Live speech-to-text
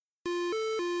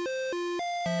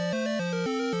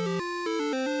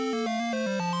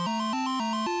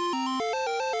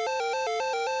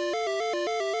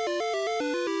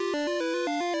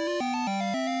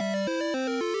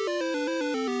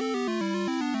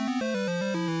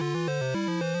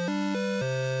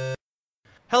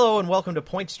and welcome to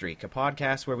Point Streak, a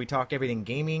podcast where we talk everything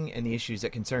gaming and the issues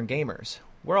that concern gamers.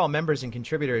 We're all members and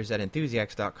contributors at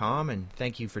Enthusiacs.com, and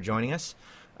thank you for joining us.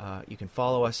 You can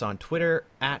follow us on Twitter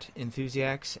at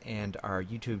Enthusiacs, and our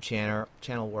YouTube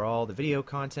channel where all the video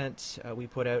content we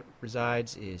put out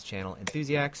resides is Channel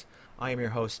Enthusiacs. I am your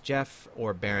host, Jeff,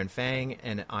 or Baron Fang,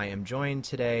 and I am joined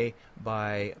today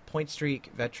by Point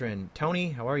Streak veteran Tony.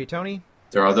 How are you, Tony?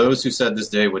 There are those who said this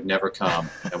day would never come,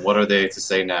 and what are they to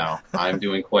say now? I'm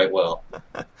doing quite well.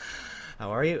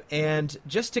 How are you? And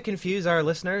just to confuse our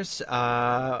listeners,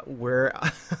 I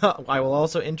will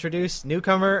also introduce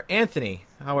newcomer Anthony.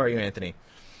 How are you, Anthony?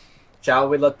 Shall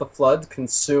we let the flood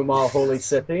consume our holy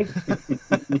city?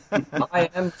 I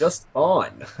am just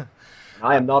fine.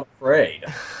 I am not afraid.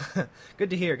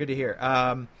 Good to hear, good to hear.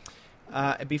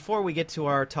 Before we get to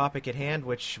our topic at hand,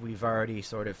 which we've already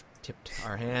sort of tipped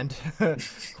our hand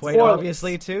quite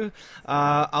obviously to,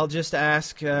 I'll just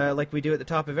ask, like we do at the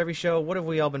top of every show, what have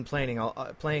we all been playing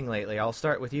lately? I'll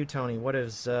start with you, Tony. What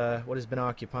has been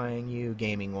occupying you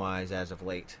gaming-wise as of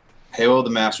late? Halo,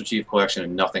 the Master Chief Collection,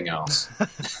 and nothing else.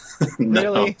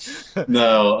 Really?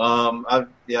 No. I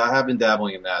have been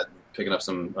dabbling in that, picking up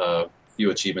some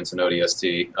few achievements in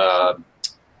ODST. I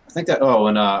think that.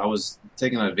 I was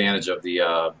taking advantage of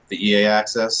the EA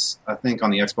access. I think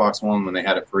on the Xbox One when they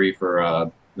had it free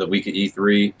for the week of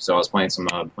E3. So I was playing some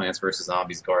Plants vs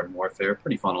Zombies: Garden Warfare.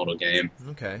 Pretty fun little game.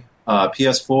 Okay.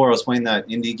 PS4. I was playing that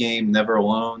indie game Never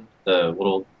Alone. The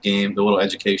little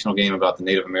educational game about the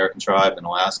Native American tribe in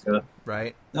Alaska.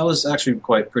 Right. That was actually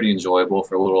pretty enjoyable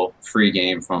for a little free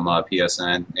game from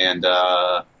PSN. And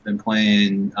been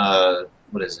playing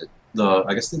what is it?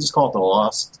 I guess they just call it the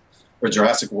Lost or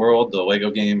Jurassic World, the Lego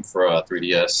game for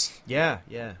 3DS. Yeah.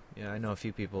 I know a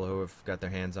few people who have got their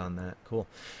hands on that. Cool.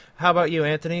 How about you,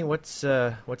 Anthony? What's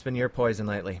been your poison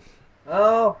lately?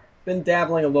 Oh, been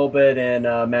dabbling a little bit in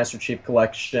Master Chief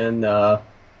Collection,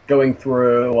 going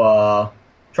through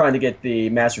trying to get the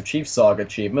Master Chief Saga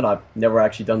achievement. I've never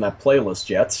actually done that playlist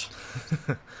yet.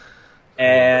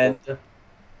 And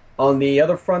on the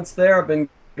other fronts there, I've been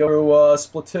going through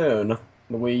Splatoon,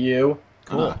 the Wii U.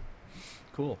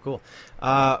 Cool.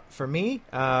 For me,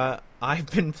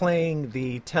 I've been playing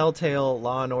the Telltale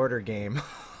Law and Order game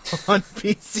on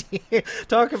PC.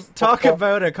 Talk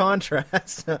about a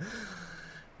contrast.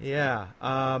 Yeah,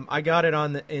 I got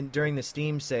it during the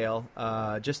Steam sale.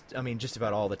 Just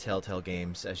about all the Telltale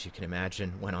games, as you can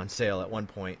imagine, went on sale at one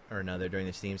point or another during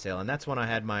the Steam sale, and that's one I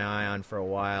had my eye on for a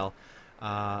while.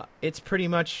 It's pretty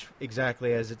much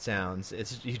exactly as it sounds.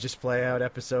 You just play out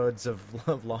episodes of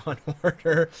Law and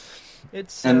Order.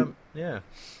 It's yeah.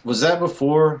 Was that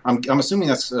before? I'm assuming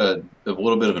that's a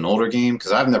little bit of an older game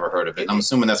because I've never heard of it. I'm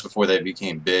assuming that's before they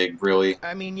became big, really.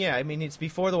 It's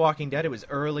before The Walking Dead. It was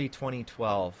early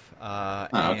 2012, okay.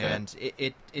 And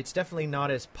it's definitely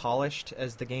not as polished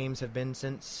as the games have been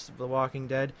since The Walking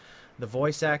Dead. The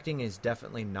voice acting is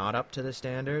definitely not up to the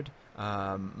standard.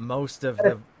 Most of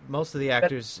the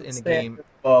actors in the game,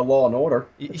 Law and Order.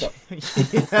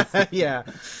 Yeah.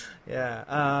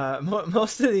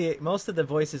 Most of the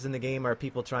voices in the game are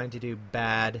people trying to do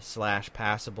bad /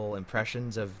 passable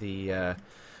impressions of the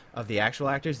actual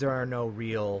actors. There are no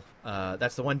real.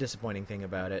 That's the one disappointing thing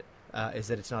about it. Is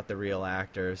that it's not the real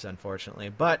actors, unfortunately.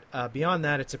 But beyond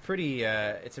that, it's a pretty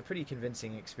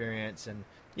convincing experience, and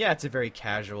yeah, it's a very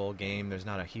casual game. There's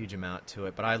not a huge amount to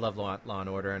it, but I love Law and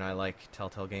Order, and I like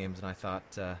Telltale games, and I thought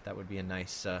that would be a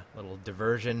nice little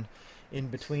diversion in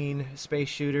between space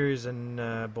shooters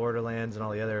and Borderlands and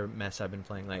all the other mess I've been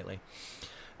playing lately.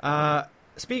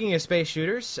 Speaking of space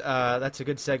shooters, that's a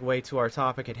good segue to our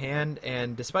topic at hand,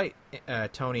 and despite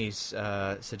Tony's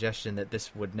suggestion that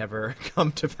this would never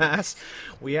come to pass,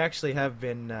 we actually have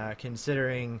been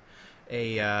considering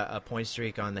a point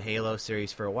streak on the Halo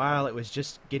series for a while. It was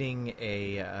just getting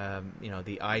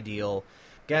the ideal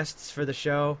guests for the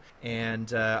show,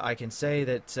 and I can say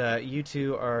that you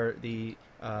two are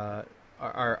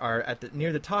are at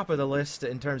near the top of the list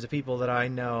in terms of people that I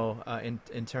know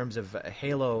in terms of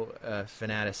Halo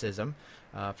fanaticism.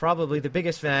 Probably the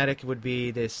biggest fanatic would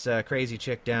be this crazy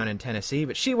chick down in Tennessee,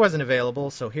 but she wasn't available,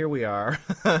 so here we are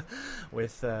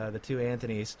with the two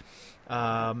Anthonys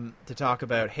to talk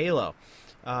about Halo.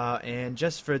 And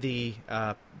just for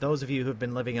those of you who've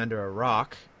been living under a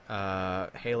rock,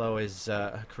 Halo was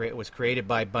created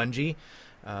by Bungie,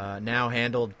 now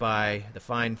handled by the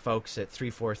fine folks at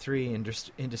 343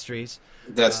 Industries.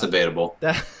 That's debatable.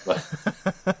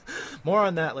 More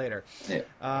on that later.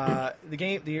 Yeah.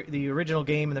 The original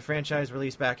game in the franchise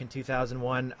released back in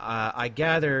 2001. I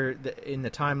gather that in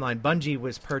the timeline, Bungie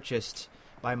was purchased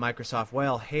by Microsoft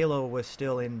while Halo was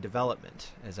still in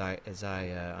development, as I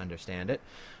understand it,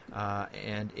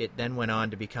 and it then went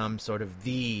on to become sort of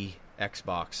the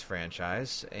Xbox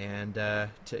franchise, and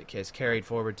has carried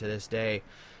forward to this day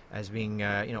as being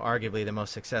arguably the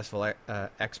most successful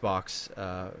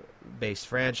Xbox based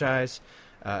franchise,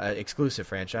 exclusive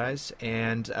franchise,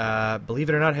 and believe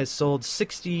it or not, has sold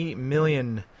 60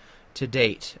 million to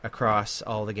date across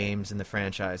all the games in the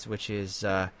franchise, which is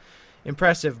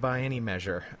impressive by any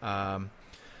measure. So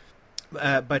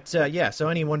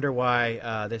any wonder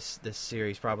why this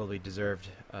series probably deserved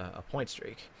a point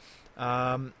streak.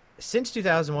 Since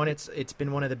 2001, it's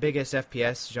been one of the biggest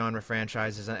FPS genre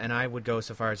franchises, and I would go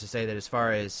so far as to say that as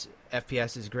far as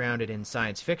FPS is grounded in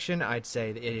science fiction, I'd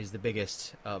say that it is the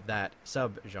biggest of that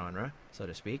subgenre, so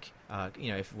to speak.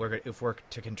 If we're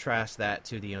to contrast that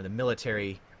to the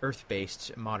military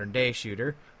Earth-based modern-day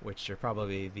shooter, which are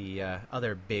probably the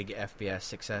other big FPS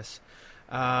success.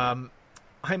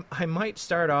 I might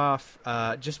start off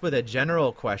just with a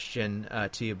general question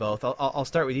to you both. I'll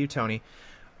start with you, Tony.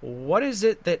 What is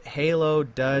it that Halo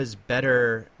does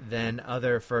better than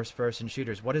other first-person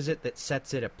shooters? What is it that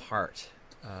sets it apart,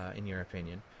 in your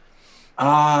opinion?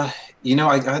 I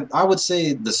would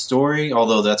say the story,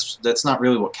 although that's not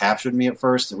really what captured me at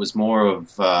first. It was more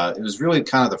of it was really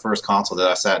kind of the first console that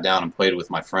I sat down and played with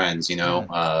my friends. It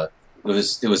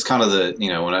was kind of the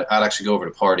when I'd actually go over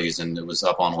to parties and it was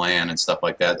up on LAN and stuff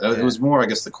like that. It was more, I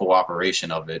guess, the cooperation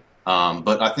of it.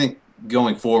 But I think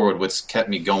going forward, what's kept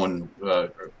me going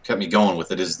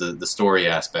with it is the story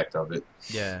aspect of it.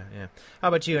 Yeah. How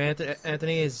about you,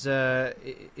 Anthony? Is there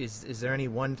any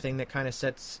one thing that kind of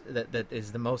sets that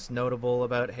is the most notable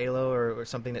about Halo, or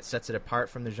something that sets it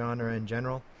apart from the genre in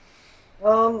general?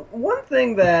 One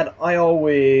thing that I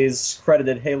always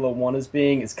credited Halo 1 as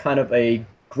being is kind of a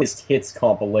greatest hits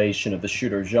compilation of the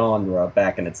shooter genre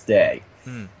back in its day.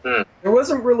 There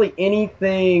wasn't really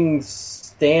anything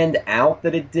stand out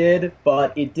that it did,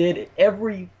 but it did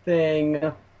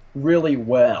everything really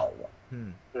well.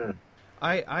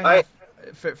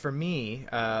 For me,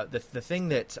 the thing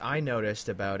that I noticed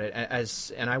about it,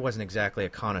 and I wasn't exactly a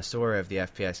connoisseur of the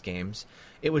FPS games,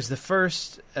 it was the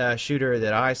first shooter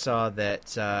that I saw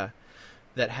that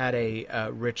had a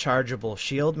rechargeable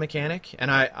shield mechanic,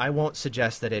 and I won't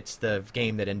suggest that it's the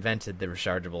game that invented the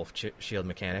rechargeable shield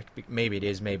mechanic. Maybe it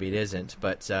is, maybe it isn't,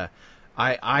 but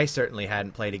I certainly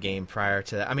hadn't played a game prior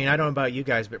to that. I mean, I don't know about you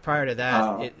guys, but prior to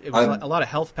that, it was a lot of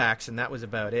health packs, and that was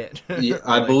about it. Yeah,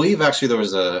 I believe actually there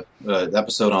was a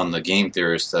episode on the Game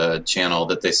Theorist channel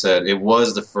that they said it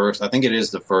was the first. I think it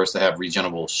is the first to have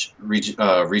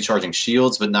recharging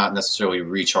shields, but not necessarily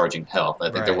recharging health. I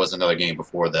think there was another game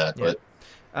before that, yeah.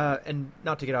 And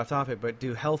not to get off topic, but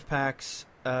do health packs?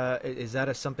 Is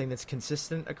that something that's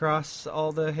consistent across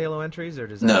all the Halo entries, or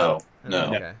does that? No.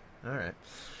 Okay, all right.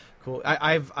 Cool.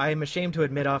 I'm ashamed to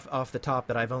admit off the top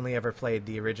that I've only ever played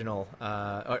the original,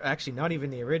 or actually not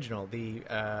even the original. The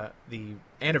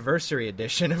anniversary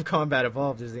edition of Combat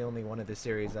Evolved is the only one of the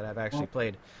series that I've actually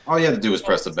played. All you had to do was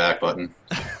press the back button.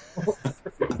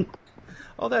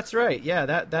 Oh, that's right. Yeah,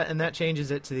 that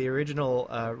changes it to the original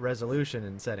resolution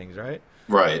and settings, right?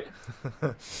 Right.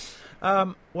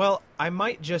 Well, I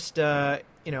might just jump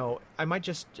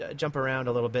around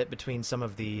a little bit between some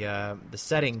of the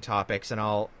setting topics, and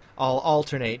I'll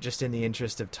alternate just in the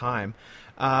interest of time.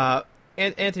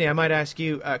 Anthony, I might ask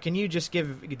you, can you just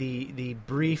give the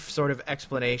brief sort of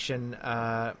explanation?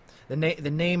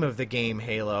 The name of the game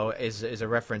Halo is a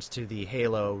reference to the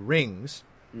Halo rings.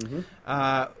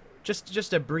 Mm-hmm.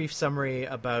 Just a brief summary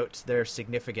about their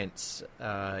significance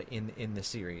in the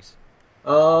series.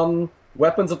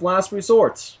 Weapons of last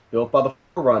resort, built by the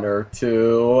Forerunner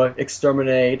to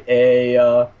exterminate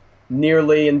a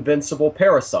nearly invincible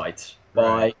parasite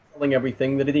by killing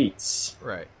everything that it eats.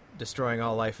 Right. Destroying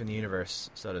all life in the universe,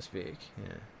 so to speak.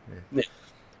 Yeah.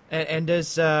 And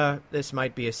does this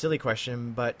might be a silly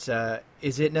question, but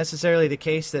is it necessarily the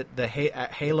case that the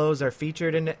Halos are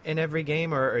featured in every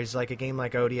game, or is like a game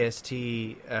like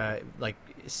ODST like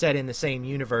set in the same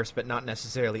universe but not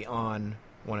necessarily on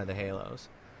one of the Halos?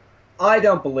 I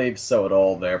don't believe so at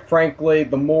all there. Frankly,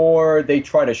 the more they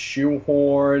try to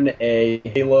shoehorn a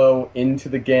Halo into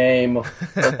the game,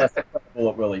 the less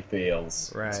incredible it really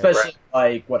feels. Right. Especially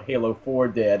like what Halo 4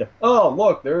 did. Oh,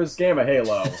 look, there's Gamma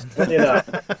Halo. You know.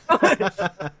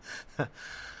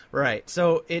 Right.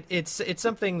 So it's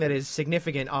something that is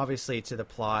significant, obviously, to the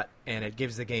plot, and it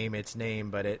gives the game its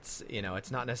name. But it's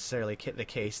not necessarily the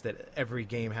case that every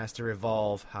game has to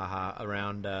revolve,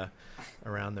 around the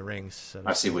rings. So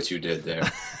I see what you did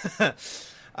there.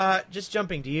 Just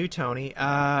jumping to you, Tony.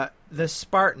 the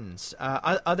Spartans,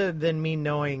 other than me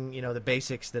knowing, the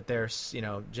basics that they're,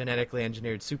 genetically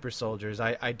engineered super soldiers,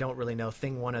 I don't really know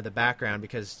thing one of the background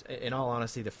because, in all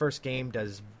honesty, the first game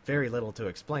does very little to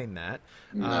explain that.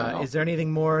 No. Is there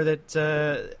anything more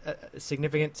that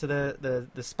significant to the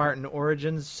Spartan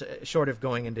origins, short of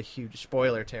going into huge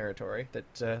spoiler territory,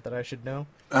 that I should know?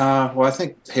 Well, I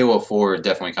think Halo 4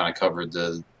 definitely kind of covered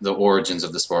the origins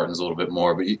of the Spartans a little bit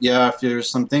more. But yeah, if there's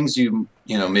some things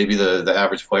maybe the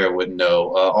average player wouldn't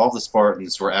know, all the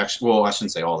Spartans were actually, well, I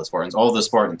shouldn't say all the Spartans, all the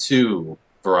Spartan 2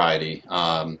 variety,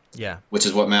 which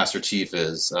is what Master Chief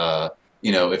is.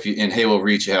 If you in Halo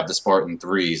Reach you have the Spartan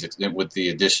 3s, with the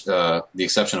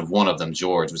exception of one of them,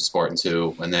 George, was a Spartan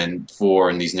 2, and then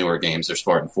 4 in these newer games they're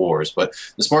Spartan 4s. But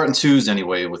the Spartan 2s,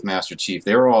 anyway, with Master Chief,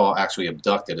 they were all actually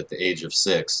abducted at the age of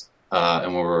 6,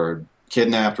 and were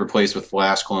kidnapped, replaced with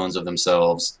flash clones of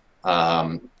themselves,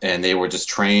 and they were just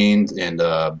trained and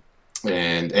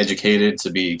educated to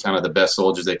be kind of the best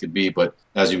soldiers they could be. But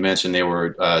as you mentioned, they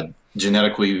were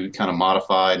genetically kind of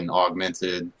modified and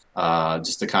augmented.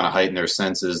 Just to kind of heighten their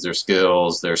senses, their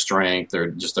skills, their strength,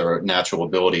 their natural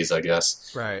abilities, I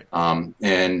guess. Right.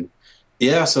 And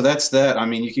yeah, so that's that. I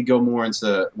mean, you could go more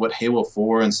into what Halo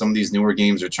 4 and some of these newer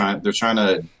games are trying. They're trying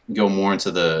to go more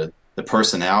into the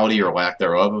personality or lack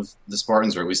thereof of the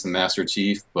Spartans, or at least the Master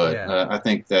Chief. But I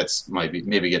think that's maybe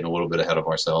getting a little bit ahead of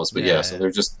ourselves. But so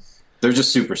they're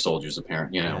just super soldiers,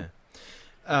 apparently. Yeah.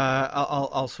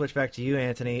 I'll switch back to you,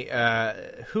 Anthony.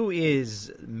 Who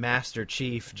is Master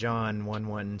Chief John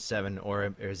 117,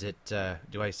 or is it?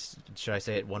 Should I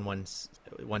say it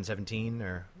 117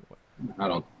 or? I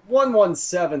don't.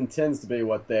 117 tends to be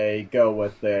what they go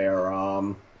with there.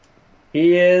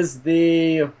 He is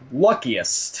the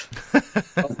luckiest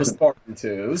of the Spartan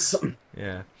 2s.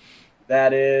 Yeah.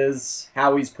 That is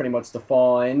how he's pretty much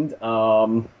defined.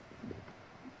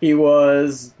 He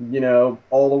was,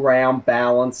 all around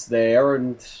balanced there,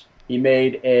 and he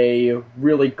made a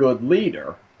really good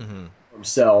leader for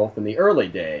himself in the early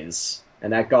days.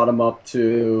 And that got him up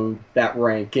to that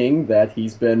ranking that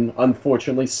he's been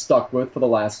unfortunately stuck with for the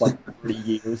last 30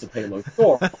 years of Halo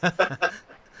 4.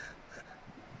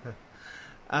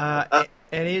 And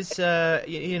is,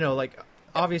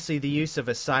 obviously the use of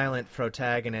a silent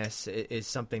protagonist is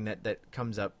something that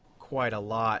comes up quite a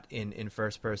lot in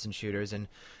first-person shooters, and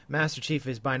Master Chief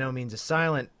is by no means a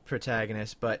silent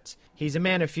protagonist, but he's a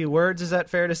man of few words. Is that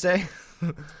fair to say?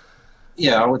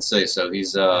 Yeah, I would say so.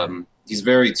 He's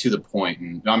very to the point,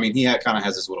 and I mean, he kind of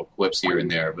has his little quips here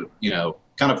and there, but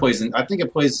kind of plays in. I think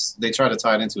it plays. They try to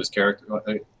tie it into his character.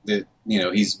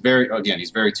 He's very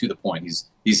to the point.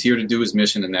 He's here to do his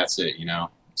mission, and that's it.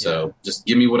 So just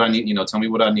give me what I need. Tell me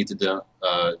what I need to do,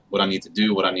 what I need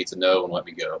to know, and let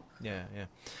me go. Yeah.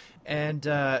 And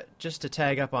just to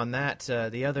tag up on that,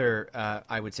 the other,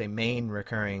 I would say, main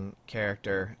recurring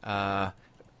character,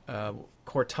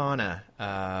 Cortana.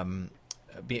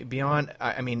 Beyond,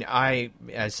 I,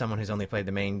 as someone who's only played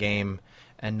the main game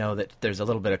and know that there's a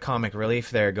little bit of comic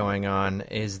relief there going on,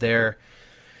 is there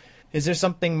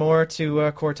something more to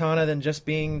Cortana than just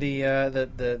being the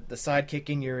sidekick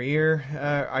in your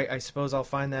ear? I suppose I'll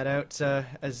find that out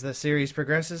as the series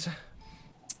progresses.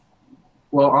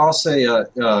 Well, I'll say,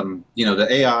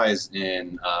 the AIs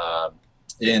in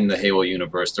the Halo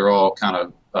universe, they're all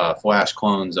kind of Flash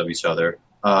clones of each other.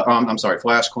 I'm sorry,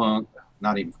 Flash clone,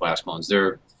 not even Flash clones.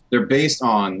 They're based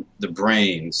on the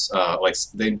brains. Like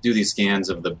they do these scans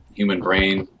of the human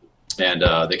brain, and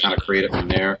they kind of create it from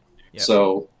there. Yep.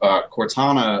 So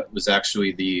Cortana was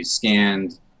actually the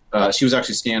scanned. She was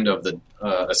actually scanned of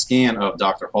a scan of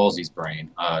Dr. Halsey's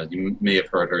brain. You may have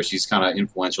heard her. She's kind of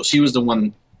influential. She was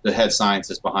the head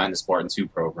scientist behind the Spartan 2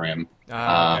 program.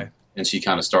 Okay. And she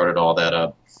kind of started all that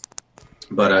up.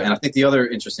 But and I think the other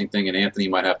interesting thing, and Anthony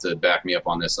might have to back me up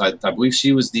on this, I believe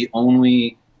she was the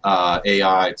only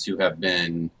AI to have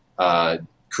been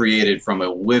created from a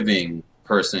living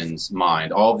person's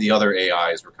mind. All of the other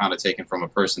AIs were kind of taken from a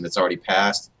person that's already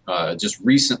passed, just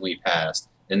recently passed.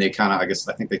 And they kind of, I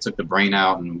think they took the brain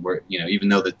out, and were, even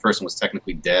though the person was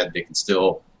technically dead, they could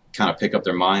still kind of pick up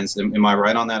their minds. Am I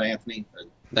right on that, Anthony?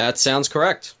 That sounds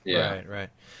correct. Yeah. Right.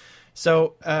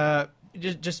 So,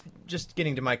 just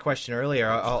getting to my question earlier,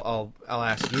 I'll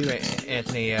ask you,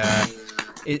 Anthony.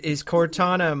 Is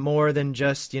Cortana more than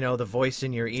just the voice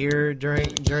in your ear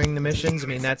during the missions? I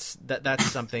mean, that's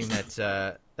something that's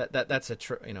something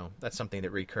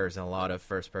that recurs in a lot of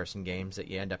first-person games, that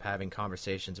you end up having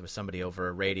conversations with somebody over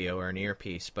a radio or an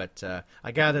earpiece. But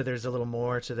I gather there's a little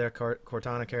more to their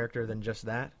Cortana character than just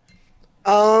that.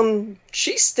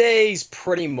 She stays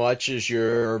pretty much as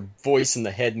your voice in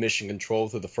the head mission control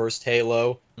through the first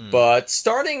Halo, but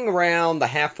starting around the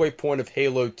halfway point of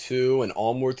Halo 2 and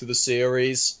onward through the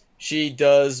series, she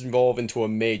does evolve into a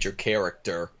major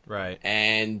character. Right.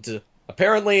 And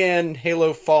apparently in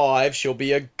Halo 5, she'll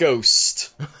be a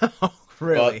ghost.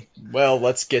 Really? But, well,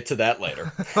 let's get to that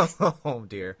later. Oh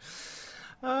dear.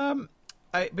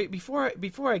 Before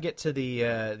I get to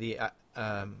the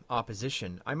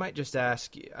opposition, I might just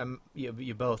ask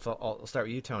you both. I'll start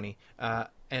with you, Tony.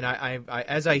 And I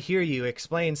as I hear you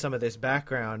explain some of this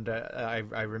background,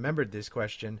 I remembered this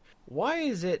question. Why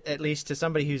is it, at least to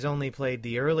somebody who's only played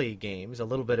the early games, a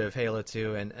little bit of Halo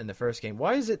 2 and the first game,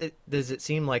 why does it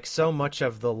seem like so much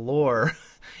of the lore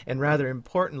and rather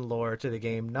important lore to the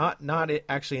game not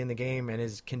actually in the game and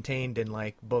is contained in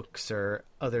like books or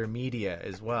other media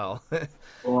as well?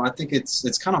 Well, I think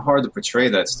it's kind of hard to portray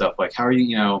that stuff. Like, how are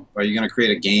you going to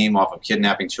create a game off of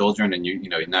kidnapping children, and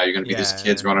now you're going to be these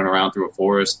kids running around through a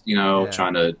forest,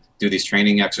 trying to do these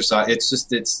training exercise. It's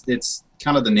just it's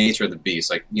kind of the nature of the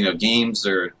beast. Like, games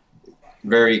are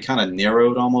very kind of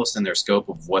narrowed almost in their scope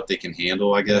of what they can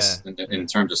handle, I guess, in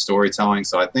terms of storytelling.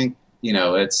 So I think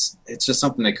it's just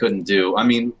something they couldn't do. I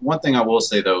mean, one thing I will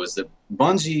say though is that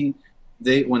Bungie,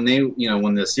 when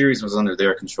the series was under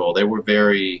their control,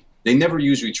 they never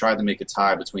usually tried to make a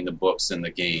tie between the books and the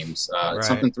games. Right.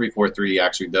 Something 343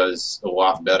 actually does a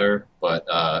lot better, but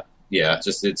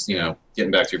it's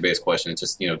getting back to your base question, it's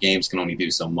just games can only do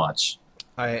so much.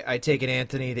 I take it,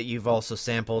 Anthony, that you've also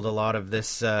sampled a lot of this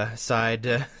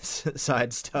side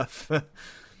stuff.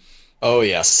 Oh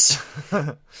yes.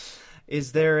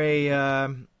 Is there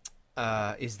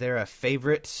a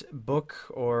favorite book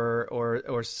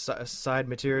or side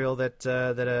material that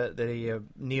a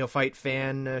neophyte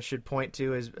fan should point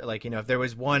to? As like, if there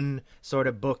was one sort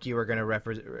of book you were going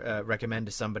to recommend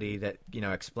to somebody that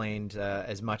explained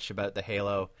as much about the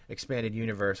Halo expanded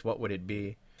universe, what would it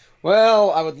be?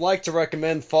 Well, I would like to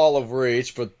recommend Fall of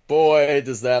Reach, but boy,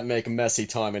 does that make a messy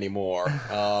time anymore.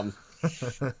 A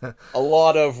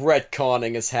lot of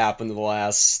retconning has happened in the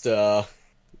last,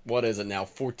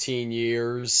 14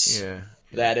 years? Yeah.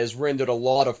 That has rendered a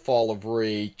lot of Fall of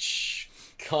Reach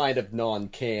kind of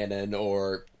non-canon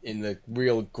or in the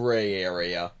real gray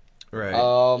area. Right.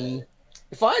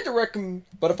 If I had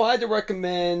to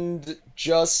recommend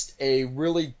just a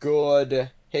really good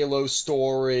Halo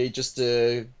story, just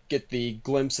to get the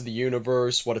glimpse of the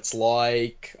universe, what it's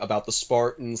like, about the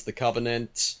Spartans, the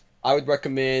Covenant, I would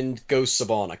recommend Ghosts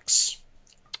of Onyx.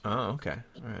 Oh, okay.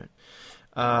 All right.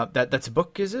 That's a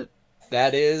book, is it?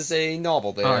 That is a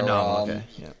novel there. Oh, a novel, okay.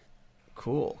 Yeah.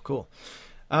 Cool.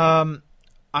 I've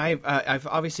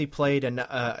obviously played, and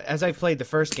as I've played the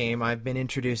first game, I've been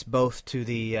introduced both to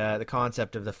the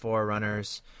concept of the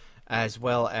Forerunners, as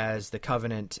well as the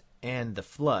Covenant and the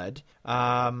Flood.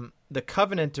 The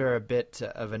Covenant are a bit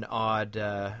of an odd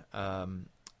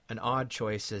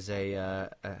choice as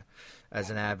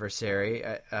an adversary,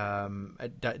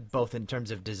 both in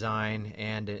terms of design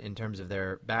and in terms of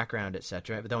their background,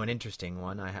 etc. Though an interesting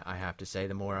one, I have to say,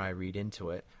 the more I read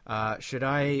into it. Should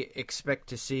I expect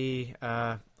to see,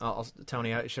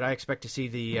 Tony? Should I expect to see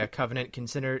the Covenant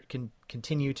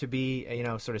continue to be,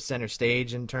 sort of center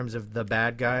stage in terms of the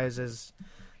bad guys as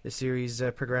the series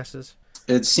progresses?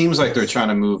 It seems like they're trying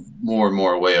to move more and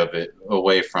more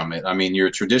away from it. I mean, your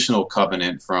traditional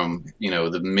Covenant from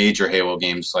the major Halo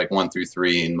games like 1 through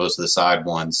 3 and most of the side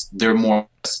ones, they're more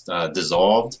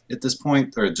dissolved at this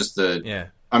point, or just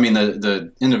I mean,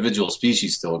 the individual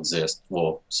species still exist.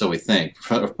 Well, so we think.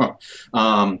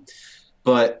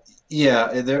 But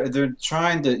yeah, they're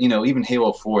trying to, even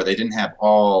Halo 4, they didn't have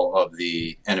all of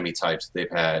the enemy types that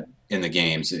they've had in the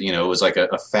games. It was like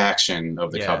a faction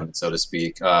of the Covenant, so to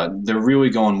speak. They're really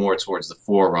going more towards the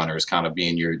Forerunners kind of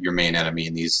being your main enemy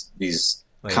in these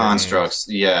constructs.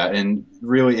 Games. Yeah, and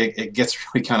really it gets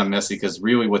really kind of messy because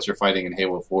really what you're fighting in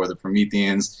Halo 4, the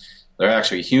Prometheans, they're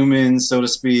actually humans, so to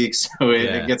speak. So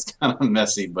it gets kind of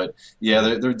messy. But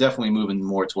yeah, they're definitely moving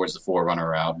more towards the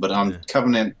Forerunner route. But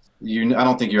Covenant, I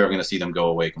don't think you're ever going to see them go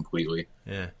away completely.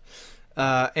 Yeah.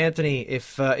 Anthony,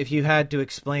 if you had to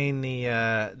explain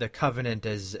the Covenant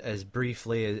as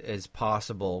briefly as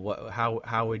possible,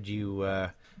 how would you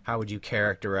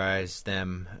characterize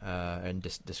them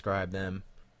and describe them?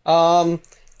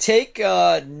 Take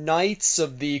Knights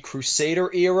of the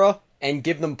Crusader era and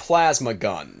give them plasma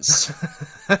guns.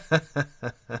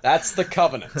 That's the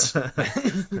Covenant.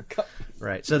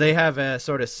 Right. So they have a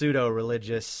sort of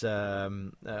pseudo-religious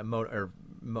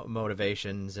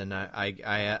motivations, and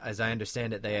I as I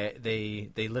understand it,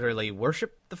 they literally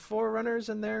worship the Forerunners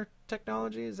and their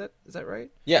technology. Is that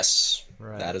right? Yes.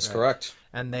 Right, That is right. correct.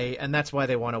 And that's why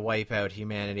they want to wipe out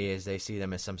humanity, is they see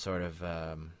them as some sort of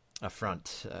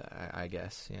affront, I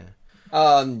guess. Yeah.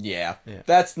 Yeah.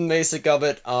 That's the basic of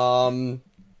it.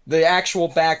 The actual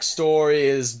backstory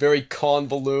is very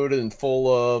convoluted and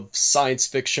full of science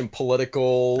fiction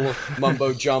political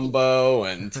mumbo jumbo,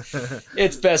 and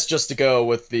it's best just to go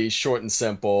with the short and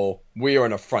simple. We are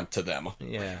an affront to them.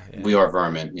 Yeah. We are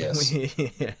vermin. Yes.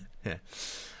 yeah.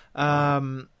 I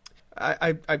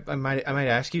might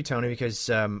ask you, Tony, because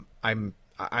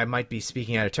I might be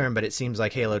speaking out of turn, but it seems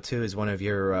like Halo 2 is one of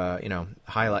your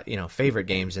highlight favorite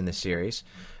games in the series.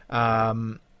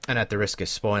 And at the risk of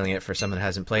spoiling it for someone that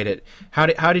hasn't played it, how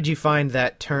did you find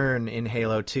that turn in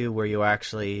Halo 2 where you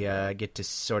actually get to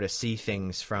sort of see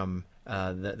things from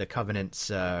the Covenant's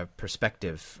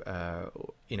perspective?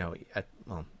 In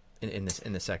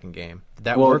the second game, did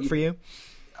that work for you?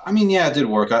 I mean, yeah, it did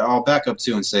work. I'll back up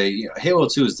too and say Halo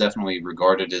 2 is definitely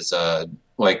regarded as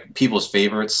like people's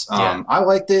favorites. Yeah. I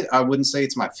liked it. I wouldn't say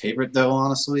it's my favorite though,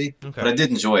 honestly, but I did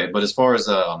enjoy it. But as far as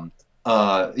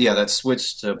that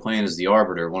switch to playing as the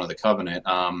Arbiter, one of the Covenant.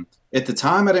 At the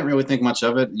time, I didn't really think much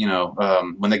of it.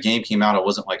 When the game came out, I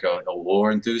wasn't like a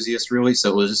war enthusiast really,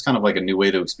 so it was just kind of like a new way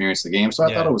to experience the game. So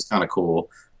I thought it was kind of cool.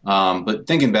 But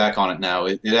thinking back on it now,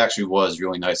 it actually was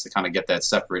really nice to kind of get that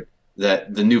separate,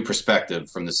 the new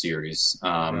perspective from the series.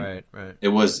 Right.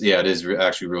 It is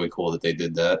actually really cool that they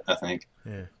did that, I think.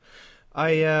 Yeah.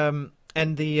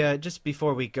 And the just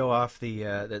before we go off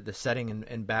the setting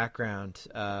and background,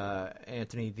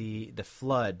 Anthony, the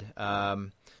flood,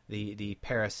 the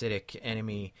parasitic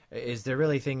enemy, is there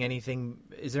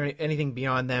anything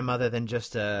beyond them other than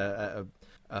just a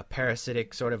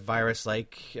parasitic sort of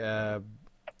virus-like?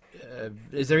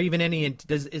 Is there even any?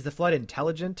 Is the flood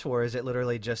intelligent, or is it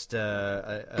literally just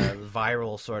a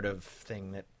viral sort of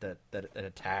thing that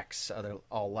attacks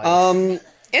all life?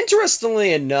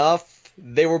 Interestingly enough,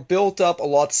 they were built up a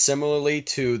lot similarly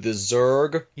to the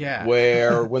Zerg,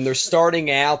 where when they're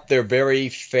starting out, they're very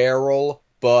feral,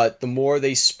 but the more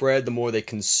they spread, the more they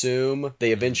consume,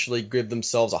 they eventually give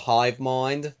themselves a hive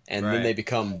mind, and then they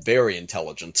become very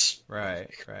intelligent. Right.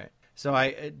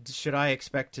 So should I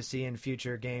expect to see in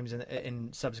future games and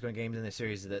in subsequent games in the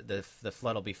series that the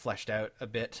flood will be fleshed out a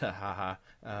bit,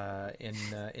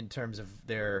 in terms of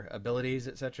their abilities,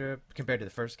 etc., compared to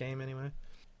the first game, anyway?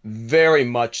 Very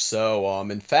much so.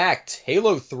 In fact,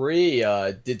 Halo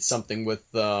 3 did something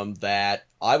with that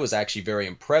I was actually very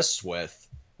impressed with,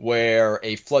 where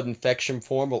a flood infection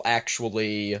form will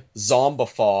actually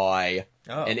zombify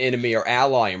an enemy or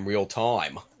ally in real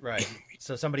time. Right.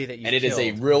 So somebody that you and it killed. is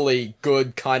a really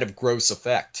good kind of gross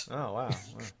effect. Oh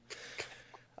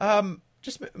wow.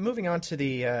 Just moving on to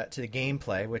the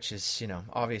gameplay, which is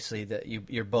obviously that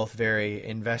you're both very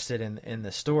invested in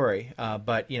the story,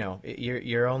 but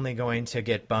you're only going to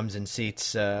get bums and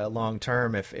seats long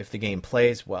term if the game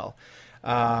plays well.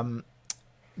 Over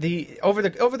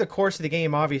the course of the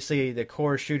game, obviously the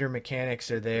core shooter mechanics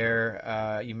are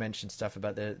there. You mentioned stuff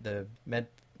about the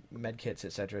med kits,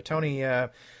 etc. Tony,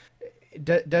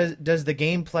 does the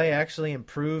gameplay actually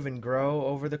improve and grow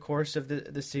over the course of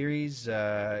the series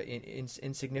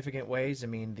in significant ways? I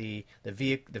mean, the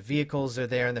vehicles are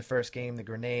there in the first game, the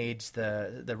grenades,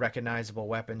 the recognizable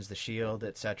weapons, the shield,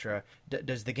 etc.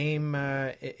 Does the game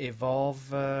evolve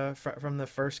from the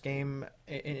first game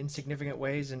in significant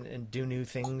ways and do new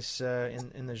things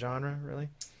in the genre, really?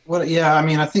 Well, yeah, I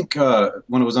mean, I think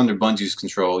when it was under Bungie's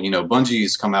control,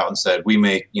 Bungie's come out and said, we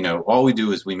make, all we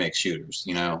do is we make shooters,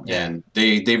 and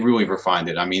they really refined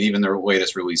it. I mean, even the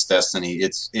latest release, Destiny,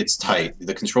 it's tight.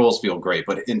 The controls feel great.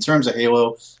 But in terms of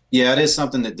Halo, yeah, it is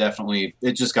something that definitely,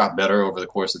 it just got better over the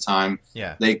course of time.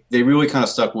 Yeah. They really kind of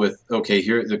stuck with, okay,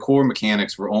 here, the core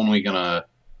mechanics, we're only going to,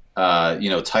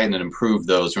 tighten and improve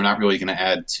those. We're not really going to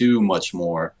add too much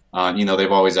more.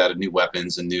 They've always added new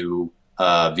weapons and new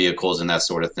vehicles and that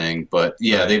sort of thing, but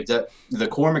the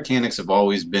core mechanics have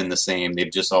always been the same.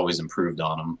 They've just always improved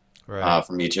on them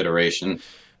from each iteration.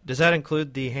 Does that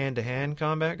include the hand-to-hand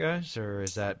combat, guys, or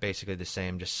is that basically the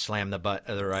same, just slam the butt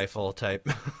of the rifle type?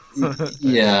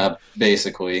 Yeah,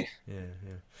 basically. Yeah.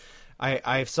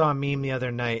 I saw a meme the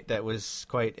other night that was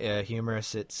quite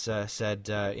humorous. It said,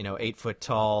 8-foot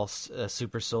tall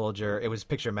super soldier. It was a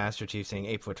picture of Master Chief saying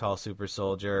 8-foot tall super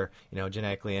soldier,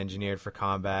 genetically engineered for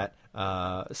combat.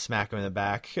 Smack him in the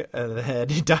back of the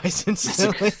head, he dies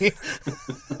instantly.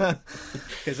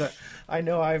 Because I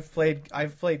know I've played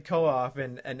co-op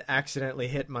and accidentally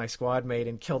hit my squad mate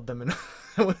and killed them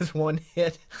with one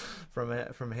hit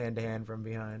from hand to hand from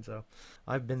behind. So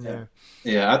I've been there.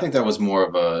 Yeah, I think that was more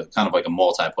of a kind of like a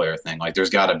multiplayer thing. Like there's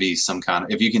got to be some kind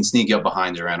of, if you can sneak up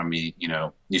behind your enemy,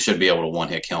 you should be able to one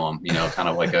hit kill them. Kind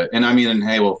of like and I mean in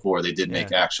Halo 4 they did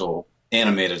make actual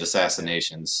animated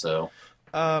assassinations. So.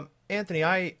 Anthony,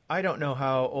 I don't know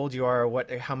how old you are or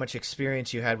how much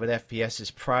experience you had with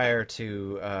FPSs prior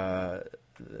to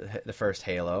the first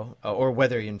Halo, or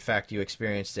whether in fact you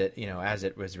experienced it, as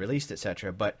it was released,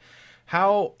 etc. But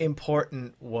how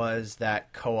important was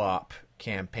that co-op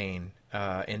campaign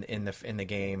in the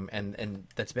game, and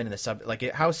that's been in the sub? Like,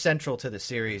 how central to the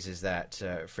series is that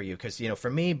for you? Because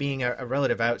for me, being a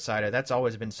relative outsider, that's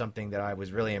always been something that I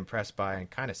was really impressed by and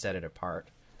kind of set it apart.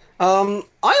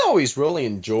 I always really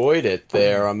enjoyed it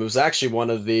there. It was actually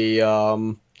one of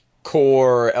the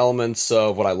core elements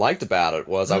of what I liked about it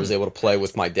was I was able to play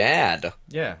with my dad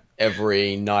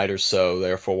every night or so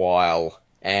there for a while.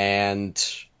 And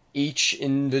each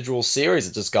individual series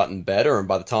has just gotten better. And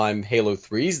by the time Halo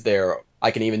 3's there, I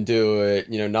can even do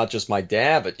it, not just my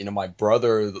dad, but, my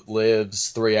brother that lives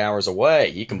 3 hours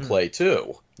away. He can play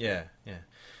too. Yeah.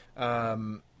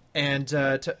 And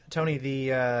Tony,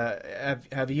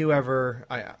 have you ever?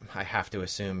 I have to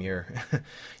assume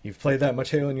you've played that much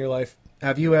Halo in your life.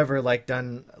 Have you ever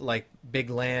done big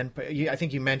LAN? I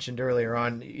think you mentioned earlier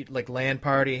on LAN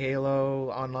party Halo,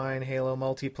 online Halo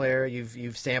multiplayer.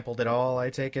 You've sampled it all.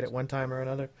 I take it at one time or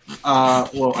another.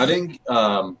 Well, I didn't.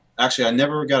 Actually, I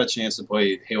never got a chance to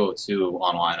play Halo 2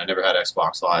 online. I never had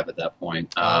Xbox Live at that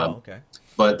point. Okay.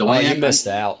 But the way you missed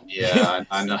out. Yeah,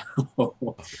 I know.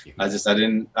 I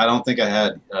don't think I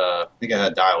had. I think I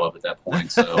had dial-up at that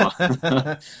point, so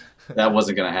that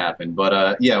wasn't going to happen.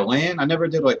 But LAN. I never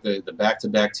did the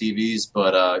back-to-back TVs.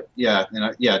 But I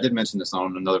did mention this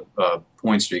on another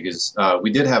point streak. Is we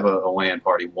did have a LAN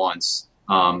party once.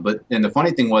 But the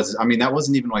funny thing was, that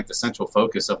wasn't even the central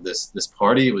focus of this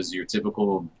party. It was your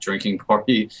typical drinking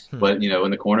party. But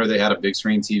in the corner they had a big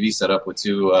screen TV set up with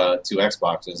two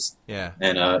Xboxes. Yeah.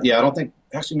 And I don't think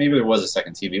actually maybe there was a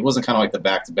second TV. It wasn't kind of like the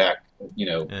back to back.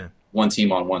 One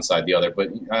team on one side, the other. But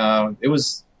it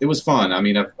was fun.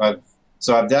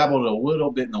 I've dabbled a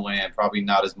little bit in the LAN, probably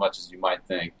not as much as you might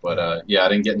think. But I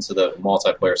didn't get into the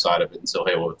multiplayer side of it until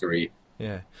Halo 3.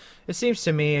 Yeah. It seems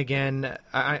to me, again,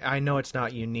 I know it's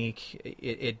not unique.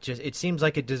 It seems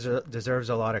like it deserves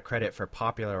a lot of credit for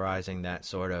popularizing that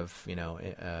sort of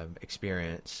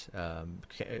experience,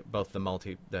 both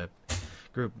the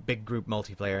big group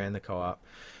multiplayer and the co-op.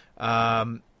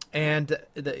 And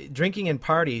the drinking in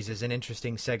parties is an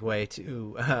interesting segue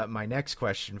to my next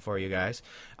question for you guys.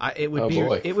 It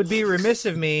would be remiss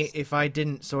of me if I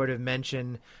didn't sort of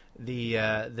mention the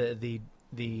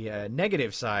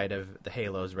negative side of the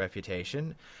Halo's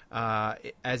reputation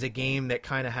as a game that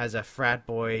kind of has a frat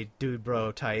boy, dude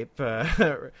bro type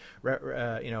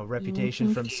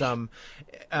reputation from some.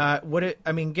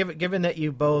 Given that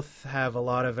you both have a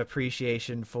lot of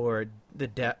appreciation for the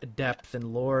depth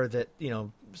and lore that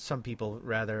some people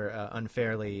rather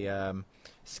unfairly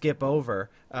skip over,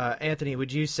 Anthony,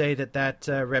 would you say that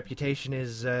reputation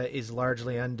is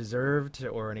largely undeserved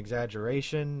or an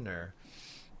exaggeration, or?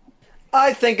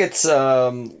 I think it's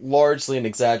largely an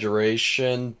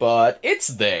exaggeration, but it's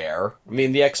there.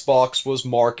 The Xbox was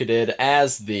marketed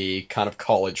as the kind of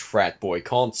college frat boy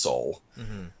console.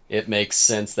 Mm-hmm. It makes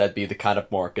sense that'd be the kind of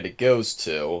market it goes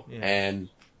to. Yeah. And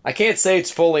I can't say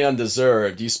it's fully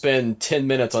undeserved. You spend 10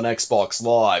 minutes on Xbox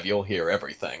Live, you'll hear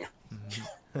everything.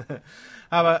 Mm-hmm.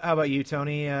 How about you,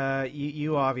 Tony?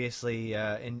 You obviously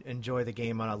enjoy the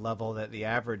game on a level that the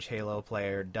average Halo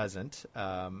player doesn't.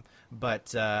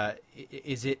 But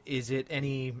is it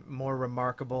any more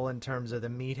remarkable in terms of the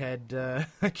meathead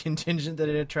contingent that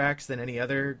it attracts than any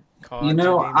other COD?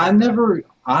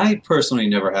 I personally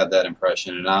never had that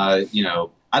impression, and I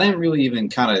didn't really even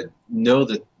kind of know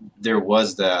that there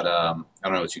was that. I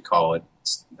don't know what you call it,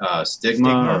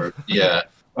 stigma. Or yeah.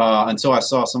 Until I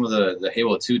saw some of the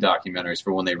Halo 2 documentaries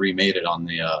for when they remade it on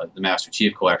the Master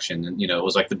Chief Collection, and it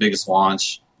was the biggest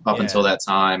launch up until that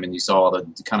time, and you saw all the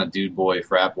kind of dude boy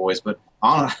frat boys. But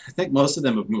I think most of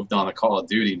them have moved on to Call of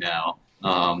Duty now.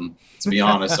 To be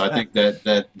honest, I think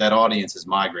that audience has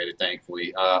migrated,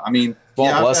 thankfully.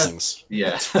 Blessings.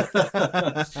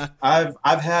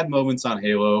 I've had moments on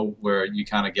Halo where you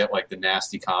kind of get the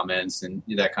nasty comments and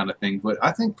that kind of thing, but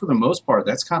I think for the most part,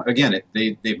 that's kind of, again,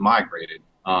 they've migrated.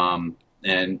 And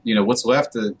what's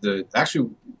left, the actually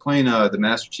playing the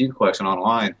Master Chief Collection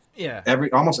online. Yeah.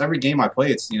 Almost every game I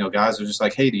play, it's guys are just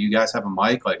like, hey, do you guys have a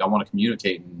mic? I want to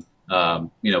communicate, and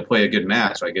play a good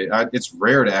match. Like it's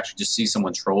rare to actually just see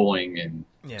someone trolling and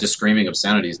just screaming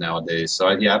obscenities nowadays. So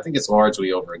I think it's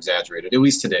largely over exaggerated, at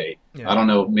least today. I don't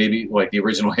know, maybe like the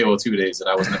original Halo 2 days that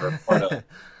I was never a part of.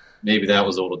 Maybe that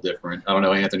was a little different. I don't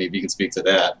know, Anthony, if you can speak to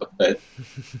that. But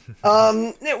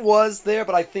it was there,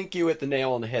 but I think you hit the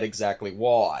nail on the head exactly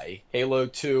why. Halo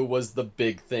 2 was the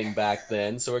big thing back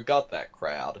then, so it got that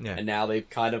crowd. Yeah. And now they've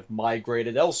kind of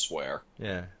migrated elsewhere.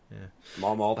 Yeah.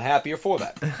 I'm all the happier for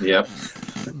that. Yep.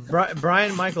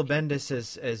 Brian Michael Bendis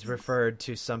has referred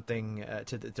to something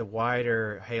to the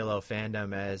wider Halo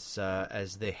fandom as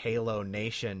the Halo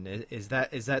Nation. Is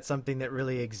that something that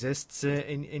really exists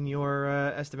in your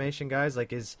estimation, guys?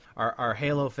 Like, are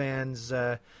Halo fans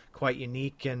quite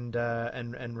unique and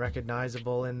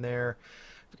recognizable in their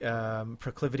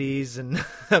proclivities and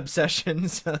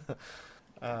obsessions?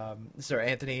 Sorry,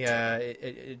 Anthony.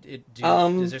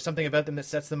 Is there something about them that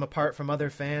sets them apart from other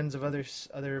fans of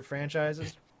other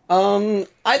franchises?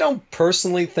 I don't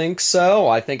personally think so.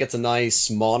 I think it's a nice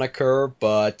moniker,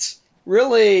 but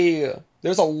really,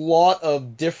 there's a lot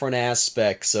of different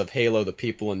aspects of Halo that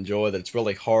people enjoy that it's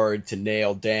really hard to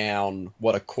nail down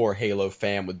what a core Halo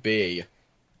fan would be.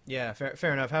 Yeah,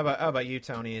 fair enough. How about you,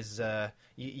 Tony?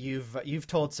 You've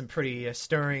told some pretty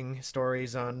stirring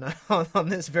stories on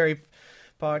this very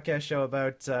podcast show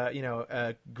about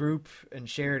group and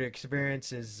shared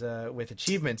experiences with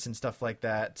achievements and stuff like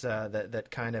that that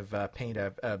kind of paint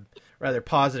a rather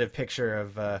positive picture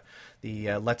of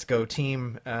the let's go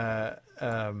team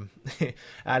attitude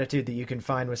that you can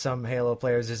find with some Halo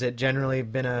players. Has it generally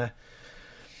been a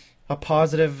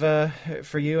positive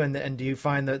for you, and do you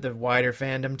find the wider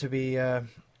fandom to be an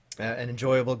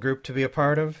enjoyable group to be a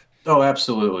part of? Oh,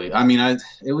 absolutely. I mean, at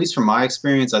least from my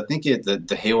experience, I think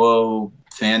the Halo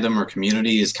fandom or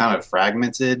community is kind of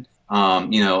fragmented.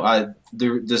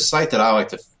 The site that I like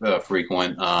to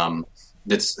frequent,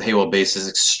 that's Halo based, is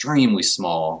extremely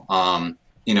small. I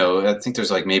think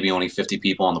there's like maybe only 50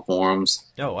 people on the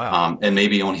forums. Oh wow! And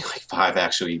maybe only like 5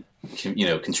 actually,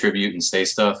 contribute and say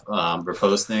stuff or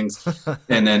post things.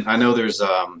 And then I know there's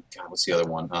what's the other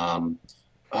one?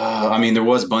 There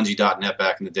was Bungie.net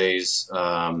back in the days.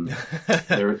 I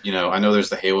know there's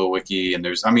the Halo Wiki, and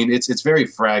it's very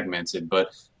fragmented.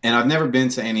 And I've never been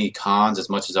to any cons as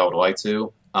much as I would like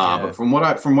to. But from what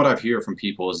I've heard from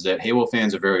people is that Halo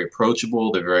fans are very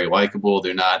approachable. They're very likable.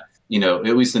 They're not,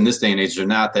 at least in this day and age, they're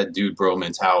not that dude bro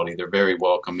mentality. They're very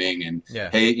welcoming. And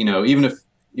hey, even if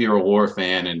you're a war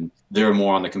fan and they're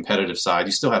more on the competitive side,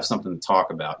 you still have something to talk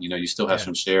about. You still have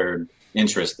some shared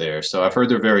interest there. So I've heard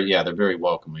they're very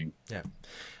welcoming. Yeah.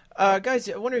 Guys,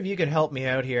 I wonder if you could help me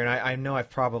out here, and I know I've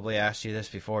probably asked you this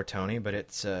before, Tony, but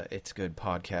it's good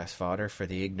podcast fodder for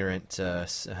the ignorant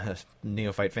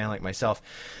neophyte fan like myself.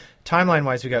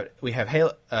 Timeline-wise, we have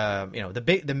Halo.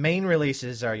 The main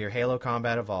releases are your Halo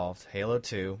Combat Evolved, Halo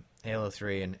 2, Halo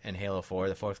 3, and Halo 4,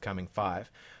 the forthcoming 5.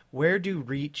 Where do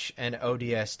Reach and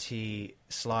ODST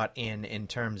slot in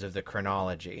terms of the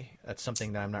chronology? That's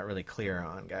something that I'm not really clear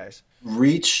on, guys.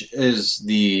 Reach is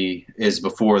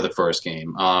before the first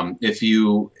game. If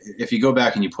you go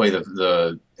back and you play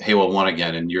the Halo 1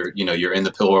 again, and you're in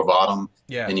the Pillar of Autumn,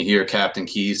 and you hear Captain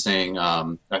Keyes saying,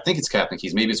 I think it's Captain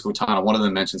Keyes, maybe it's Cortana. One of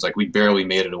them mentions like we barely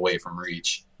made it away from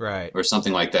Reach, right, or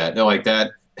something like that. They're like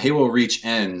that. Halo Reach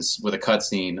ends with a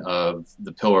cutscene of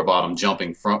the Pillar of Autumn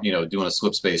jumping from, doing a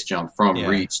slip space jump from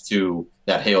Reach to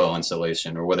that Halo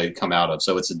installation, or where they come out of.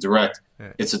 So it's a direct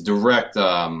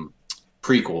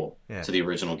prequel to the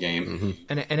original game.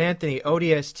 Mm-hmm. And Anthony,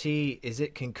 ODST, is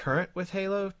it concurrent with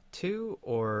Halo 2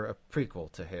 or a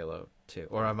prequel to Halo 2?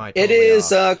 Or am I totally It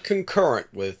is off? Concurrent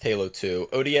with Halo 2.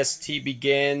 ODST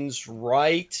begins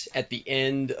right at the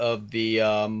end of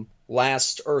the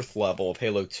last Earth level of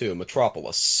Halo 2,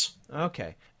 Metropolis.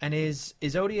 Okay. And is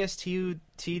ODST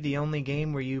the only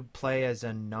game where you play as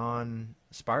a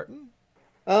non-Spartan?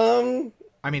 As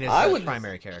a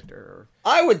primary character? Or...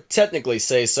 I would technically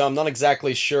say so. I'm not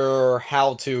exactly sure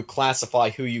how to classify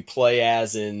who you play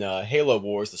as in Halo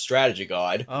Wars, the strategy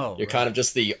guide. Oh, You're kind of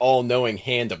just the all-knowing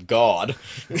hand of God.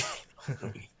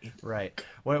 Right.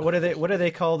 What do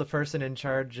they call the person in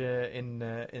charge in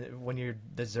when you're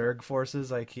the Zerg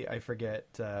forces? I forget.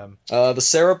 The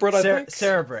Cerebrit, I think.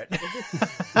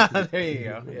 Cerebrit. There you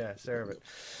go. Yeah, Cerebrit.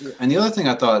 And the other thing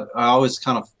I thought I always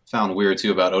kind of found weird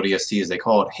too about ODST is they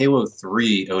call it Halo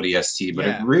 3 ODST, but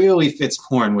Yeah. it really fits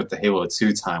more in with the Halo 2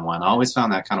 timeline. I always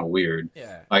found that kind of weird.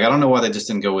 Yeah. Like, I don't know why they just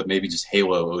didn't go with maybe just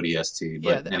Halo ODST,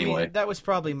 but I anyway. mean, that was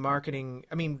probably marketing.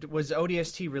 I mean, was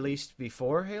ODST released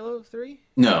before Halo 3?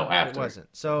 No, It after. wasn't.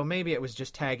 So maybe it was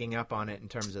just tagging up on it in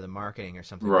terms of the marketing or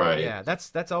something. Right. But yeah,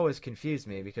 that's always confused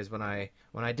me because when I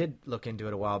did look into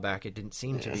it a while back, it didn't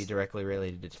seem to be directly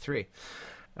related to 3.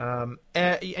 And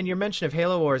your mention of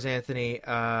Halo Wars, Anthony,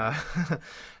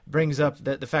 brings up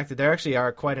the fact that there actually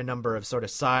are quite a number of sort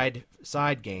of side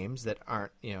games that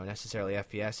aren't necessarily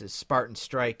FPSs. Spartan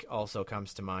Strike also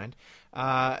comes to mind.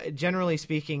 Generally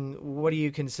speaking, what do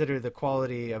you consider the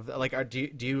quality of do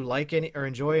you like any or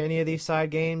enjoy any of these side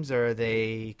games, or are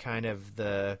they kind of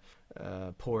the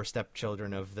poor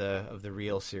stepchildren of the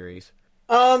real series?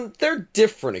 They're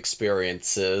different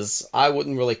experiences. I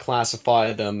wouldn't really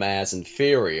classify them as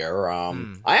inferior.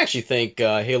 I actually think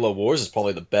Halo Wars is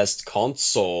probably the best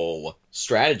console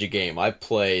strategy game I've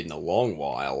played in a long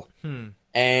while.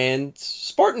 And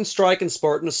Spartan Strike and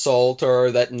Spartan Assault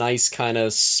are that nice kind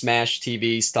of Smash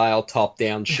TV style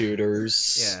top-down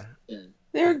shooters. Yeah.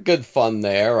 They're good fun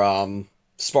there.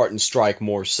 Spartan Strike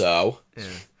more so. Yeah.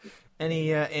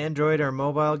 Any Android or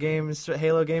mobile games,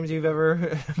 Halo games you've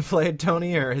ever played,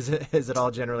 Tony, or is it all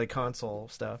generally console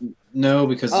stuff? No,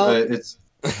 because it's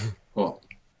well.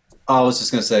 I was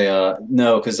just gonna say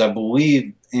no, because I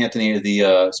believe Anthony,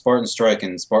 the Spartan Strike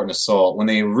and Spartan Assault, when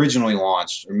they originally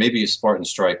launched, or maybe Spartan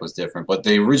Strike was different, but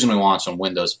they originally launched on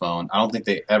Windows Phone. I don't think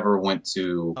they ever went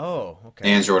to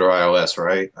Android or iOS,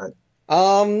 right?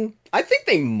 I think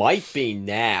they might be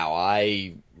now.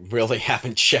 I really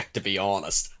haven't checked, to be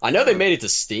honest. I know they made it to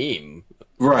Steam.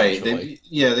 Right. They made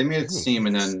it to Steam,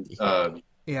 and then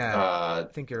I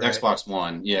think you're right. Xbox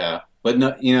One. Yeah. But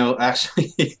no,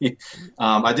 actually,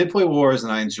 I did play Wars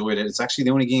and I enjoyed it. It's actually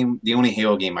the only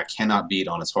Halo game I cannot beat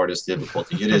on its hardest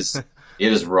difficulty. It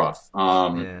is rough.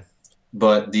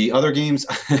 But the other games,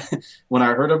 when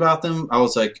I heard about them, I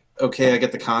was like, okay, I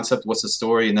get the concept. What's the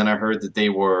story? And then I heard that they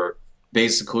were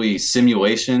basically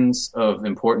simulations of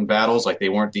important battles. Like, they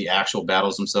weren't the actual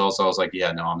battles themselves. So I was like,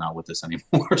 yeah, no, I'm not with this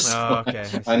anymore. So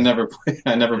I never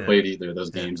played either of those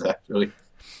games, actually.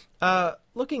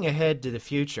 Looking ahead to the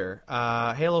future,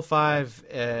 Halo 5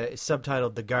 is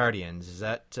subtitled The Guardians. Is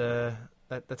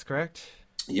that's correct?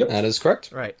 Yep. That is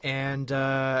correct. Right. And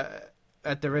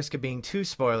at the risk of being too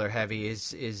spoiler heavy,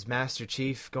 is Master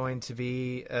Chief going to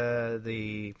be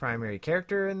the primary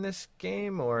character in this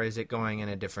game, or is it going in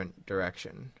a different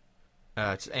direction?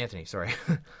 It's Anthony, sorry.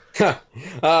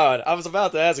 I was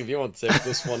about to ask if you want to take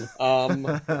this one.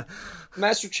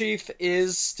 Master Chief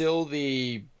is still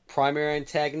the primary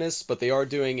antagonist, but they are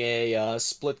doing a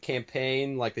split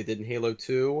campaign like they did in Halo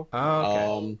 2. Oh,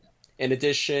 okay. In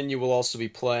addition, you will also be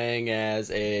playing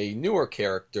as a newer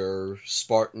character,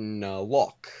 Spartan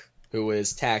Locke, who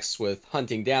is tasked with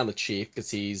hunting down the Chief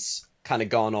because he's kind of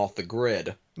gone off the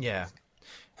grid. Yeah.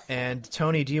 And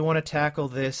Tony, do you want to tackle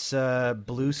this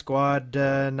Blue Squad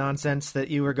nonsense that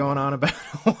you were going on about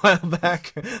a while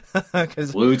back?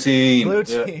 Blue Team. Blue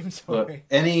Team. Sorry.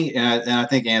 And I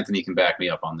think Anthony can back me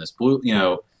up on this.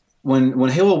 When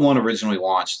Halo 1 originally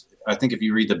launched, I think if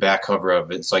you read the back cover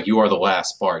of it, it's like, you are the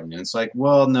last Spartan, and it's like,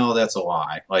 well, no, that's a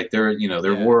lie. Like, there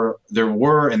were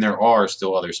and there are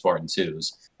still other Spartan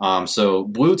 2s. So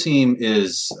Blue Team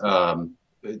is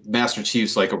Master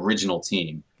Chief's original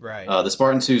team. Right. The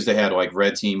Spartan 2s, they had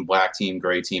Red Team, Black Team,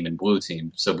 Gray Team, and Blue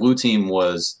Team. So Blue Team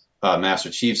was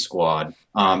Master Chief's squad,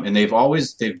 and they've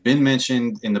been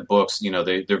mentioned in the books.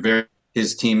 They're very,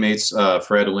 his teammates,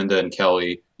 Fred, Linda, and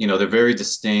Kelly. They're very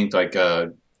distinct.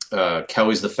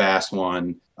 Kelly's the fast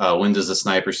one. Linda's the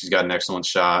sniper. She's got an excellent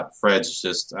shot. Fred's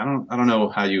just, I don't know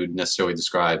how you would necessarily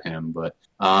describe him, but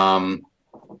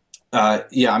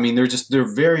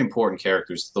they're very important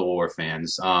characters to the lore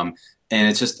fans. And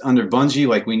it's just under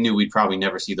Bungie, we knew we'd probably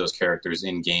never see those characters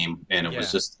in game, and it was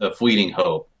just a fleeting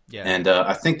hope. Yeah. And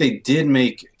I think they did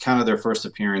make kind of their first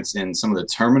appearance in some of the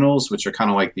terminals, which are kind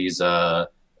of like these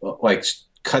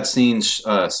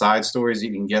cutscene side stories that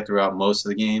you can get throughout most of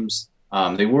the games.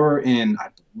 They were in, I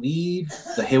believe,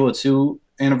 the Halo 2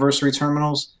 anniversary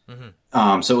terminals.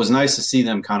 Mm-hmm. So it was nice to see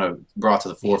them kind of brought to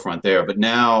the forefront there. But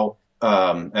now,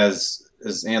 as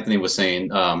Anthony was saying,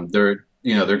 they're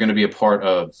going to be a part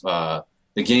of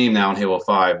the game now in Halo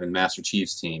 5 and Master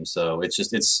Chief's team. So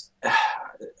it's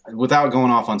without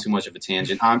going off on too much of a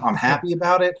tangent, I'm happy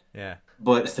about it. Yeah.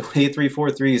 But the way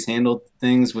 343 has handled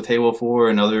things with Halo 4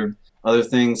 and other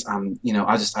things,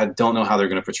 I don't know how they're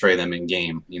going to portray them in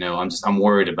game. I'm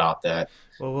worried about that.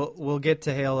 Well, we'll get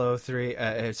to Halo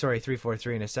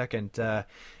 343 in a second.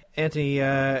 Anthony,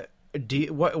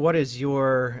 what is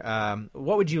your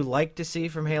what would you like to see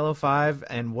from Halo 5,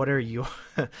 and what are your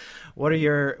what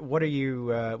are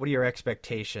your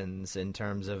expectations in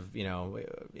terms of, you know,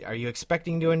 are you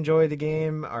expecting to enjoy the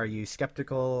game? Are you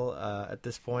skeptical at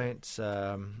this point?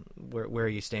 Where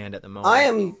you stand at the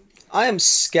moment? I am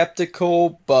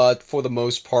skeptical, but for the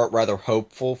most part, rather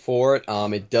hopeful for it.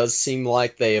 It does seem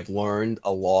like they have learned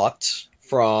a lot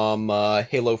from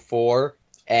Halo 4,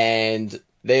 and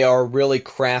they are really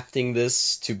crafting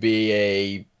this to be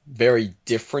a very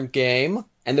different game,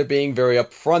 and they're being very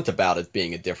upfront about it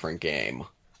being a different game.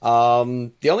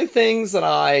 The only things that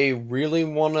I really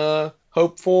want to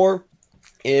hope for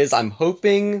is I'm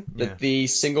hoping that the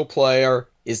single player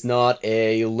is not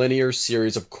a linear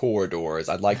series of corridors.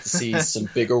 I'd like to see some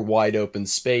bigger, wide open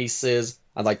spaces.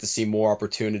 I'd like to see more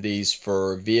opportunities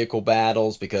for vehicle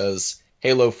battles, because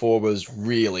Halo 4 was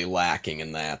really lacking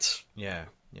in that. Yeah.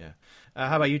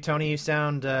 How about you, Tony? You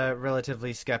sound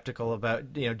relatively skeptical about,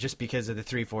 you know, just because of the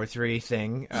 343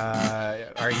 thing.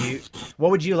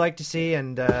 What would you like to see,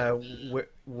 and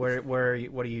what are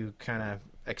you kind of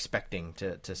expecting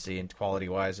to see in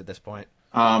quality-wise at this point?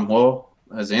 Well,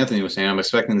 as Anthony was saying, I'm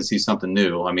expecting to see something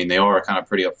new. I mean, they are kind of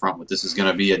pretty upfront with this is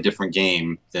going to be a different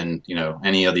game than, you know,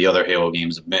 any of the other Halo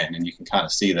games have been, and you can kind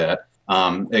of see that.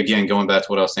 Again, going back to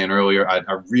what I was saying earlier, I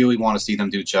really want to see them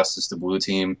do justice to Blue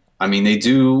Team. I mean, they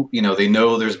do, you know, they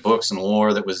know there's books and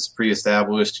lore that was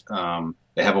pre-established.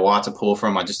 They have a lot to pull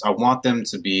from. I want them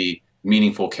to be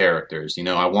meaningful characters. You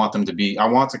know, I want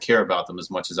to care about them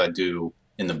as much as I do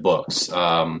in the books.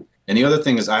 And the other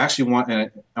thing is, I actually want,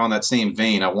 on that same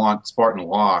vein, I want Spartan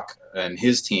Locke and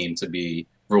his team to be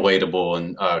relatable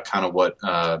and kind of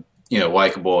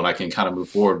likable, and I can kind of move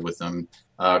forward with them.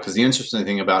 Because the interesting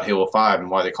thing about Halo 5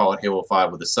 and why they call it Halo 5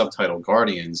 with the subtitle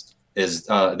Guardians is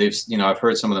I've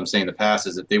heard some of them say in the past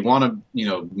is that they want to, you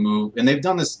know, move, and they've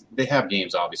done this, they have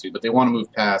games obviously, but they want to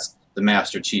move past the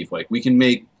Master Chief. Like, we can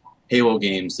make Halo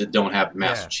games that don't have the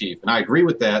Master Chief. And I agree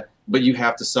with that, but you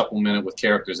have to supplement it with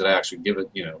characters that actually give a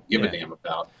damn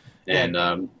about. And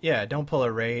don't pull a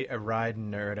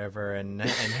Raiden or whatever and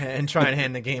try and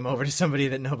hand the game over to somebody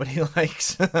that nobody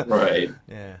likes. Right.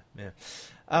 Yeah.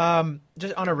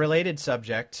 Just on a related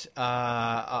subject,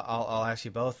 I'll ask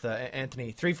you both,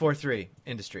 Anthony. 343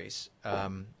 Industries.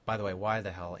 By the way, why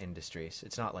the hell Industries?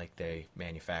 It's not like they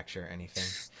manufacture anything.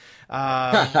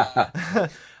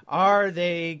 Have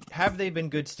they been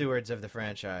good stewards of the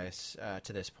franchise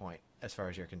to this point, as far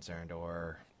as you're concerned,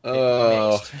 or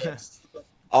mixed?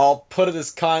 I'll put it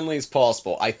as kindly as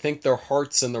possible. I think their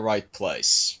heart's in the right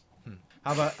place.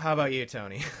 How about you,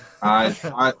 Tony?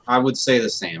 I would say the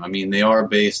same. I mean, they are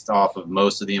based off of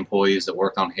most of the employees that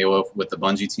worked on Halo with the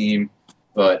Bungie team,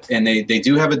 and they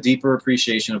do have a deeper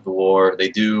appreciation of the lore. They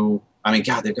do. I mean,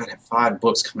 God, they've got 5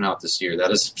 books coming out this year. That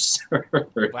is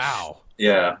absurd. Wow.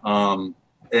 Yeah.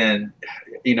 And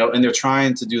you know, and they're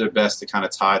trying to do their best to kind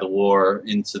of tie the lore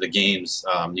into the games.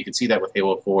 You can see that with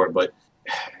Halo 4, but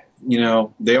you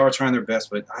know, they are trying their best.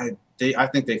 But I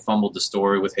think they fumbled the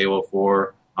story with Halo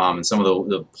 4. And some of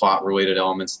the plot-related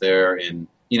elements there. And,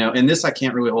 you know, and this I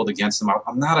can't really hold against them.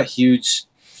 I'm not a huge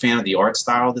fan of the art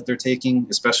style that they're taking,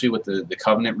 especially with the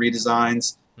Covenant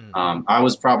redesigns. I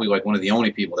was probably like one of the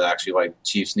only people that actually liked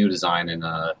Chief's new design in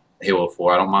Halo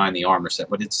 4. I don't mind the armor set,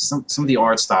 but it's some of the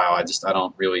art style I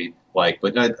don't really like.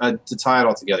 But to tie it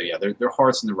all together, yeah, their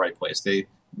heart's in the right place. They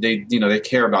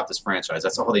care about this franchise.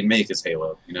 That's all they make is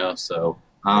Halo, you know? So,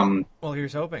 well,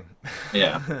 here's hoping.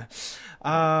 Yeah.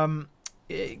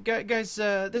 Guys,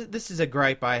 this is a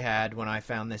gripe I had when I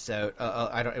found this out.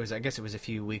 I guess it was a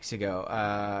few weeks ago.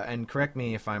 And correct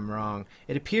me if I'm wrong.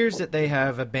 It appears that they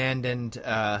have abandoned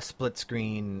split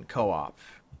screen co-op.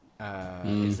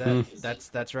 Is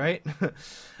that's right?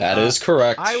 That is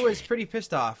correct. I was pretty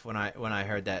pissed off when I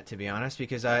heard that, to be honest,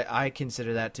 because I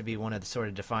consider that to be one of the sort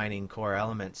of defining core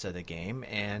elements of the game,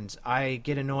 and I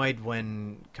get annoyed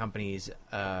when companies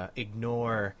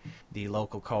ignore the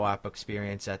local co-op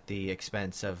experience at the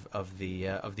expense of the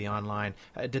online.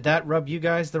 Did that rub you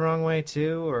guys the wrong way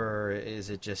too, or is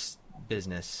it just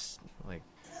business? Like,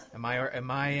 am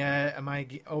I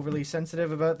overly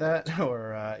sensitive about that,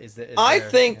 or is there? I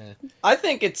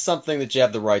think it's something that you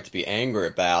have the right to be angry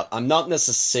about. I'm not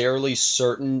necessarily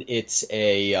certain it's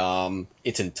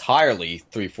entirely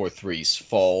 343's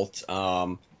fault.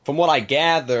 From what I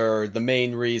gather, the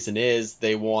main reason is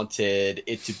they wanted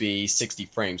it to be 60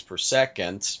 frames per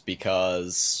second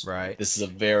because this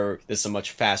is a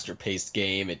much faster paced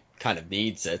game. It kind of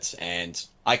needs it, and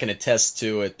I can attest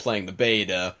to it playing the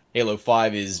beta. Halo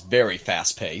 5 is very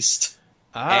fast paced.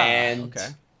 Okay.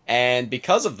 And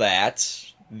because of that,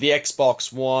 the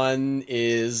Xbox One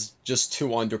is just too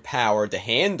underpowered to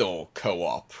handle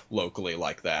co-op locally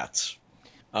like that.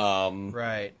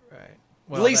 Right.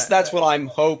 At least that's what I'm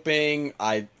hoping.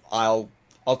 I'll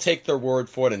take their word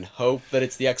for it and hope that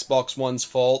it's the Xbox One's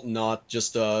fault, not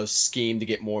just a scheme to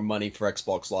get more money for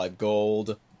Xbox Live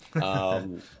Gold.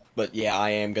 But yeah, I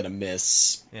am gonna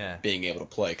miss being able to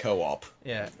play co-op.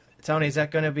 Yeah, Tony, is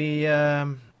that gonna be?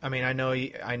 I mean, I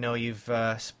know you've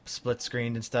split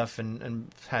screened and stuff, and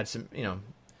had some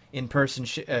in-person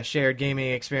shared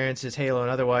gaming experiences, Halo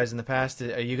and otherwise in the past.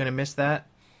 Are you gonna miss that?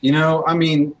 I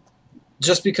mean,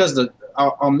 just because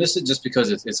I'll miss it just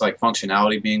because it's like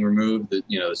functionality being removed that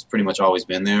it's pretty much always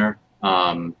been there.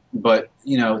 But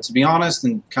to be honest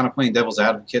and kind of playing devil's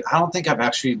advocate, I don't think I've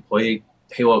actually played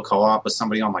Halo co-op with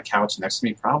somebody on my couch next to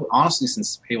me. Probably, honestly,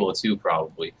 since Halo 2,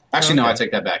 probably. Actually, no, I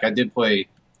take that back. I did play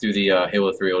through the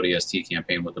Halo 3 ODST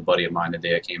campaign with a buddy of mine the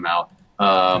day it came out.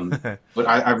 But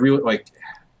I really like.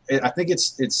 I think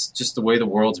it's just the way the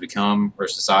world's become, or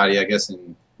society, I guess,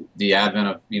 and the advent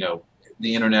of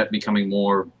the internet becoming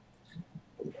more,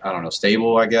 I don't know,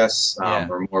 stable, I guess,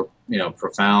 or more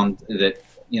profound. That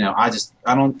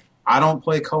I don't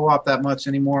play co-op that much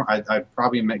anymore. I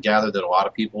probably gathered that a lot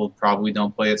of people probably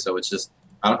don't play it. So it's just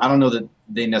I don't know that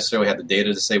they necessarily have the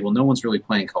data to say, well, no one's really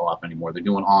playing co-op anymore. They're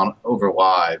doing over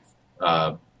live,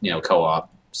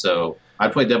 co-op. So I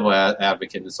play devil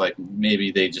advocate. It's like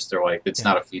maybe they're like, it's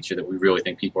not a feature that we really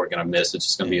think people are going to miss. It's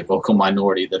just going to be a vocal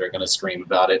minority that are going to scream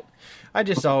about it.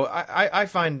 I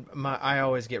find I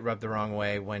always get rubbed the wrong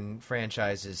way when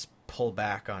franchises pull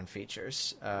back on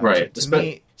features. Right.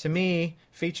 To me,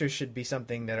 features should be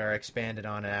something that are expanded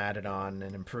on and added on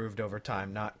and improved over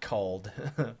time, not culled.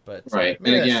 But right.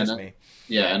 And again,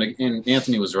 and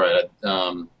Anthony was right.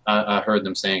 I heard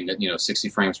them saying that 60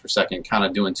 frames per second, kind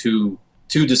of doing two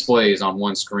displays on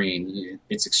one screen.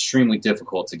 It's extremely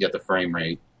difficult to get the frame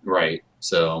rate right.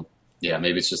 So yeah,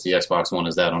 maybe it's just the Xbox One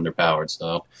is that underpowered.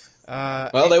 So.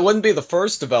 Well, they wouldn't be the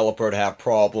first developer to have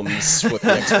problems with the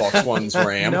Xbox One's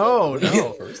RAM. No.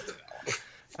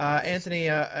 Anthony,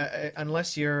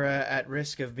 unless you're at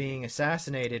risk of being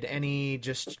assassinated, any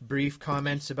just brief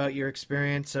comments about your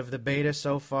experience of the beta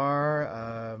so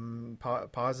far?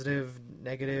 Positive,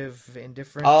 negative,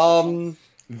 indifferent?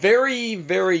 Very,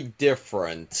 very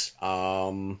different.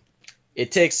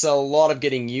 It takes a lot of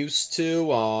getting used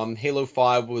to. Halo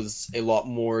 5 was a lot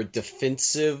more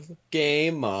defensive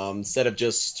game. Instead of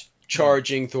just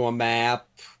charging through a map,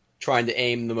 trying to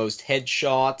aim the most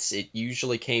headshots, it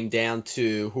usually came down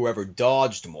to whoever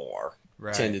dodged more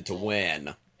tended to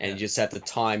win. And you just have to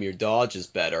time your dodges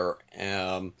better.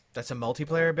 That's a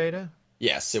multiplayer beta?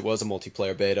 Yes, it was a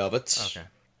multiplayer beta of it. Okay.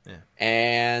 Yeah.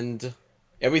 And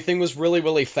everything was really,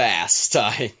 really fast.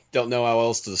 I don't know how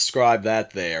else to describe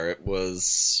that there. It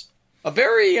was a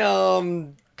very,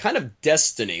 kind of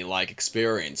Destiny-like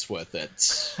experience with it.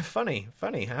 Funny,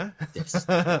 huh?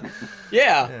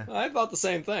 Yeah, I thought the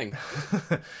same thing.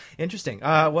 Interesting.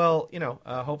 Well,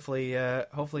 hopefully,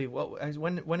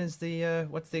 when is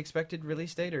what's the expected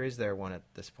release date, or is there one at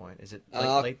this point? Is it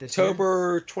late this year?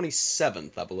 October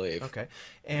 27th, I believe. Okay.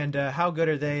 And how good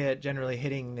are they at generally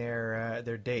hitting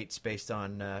their dates based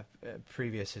on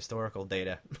previous historical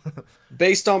data?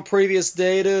 Based on previous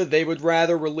data, they would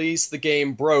rather release the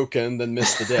game broken than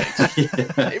miss the date.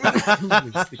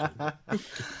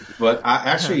 But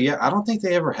I don't think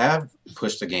they ever have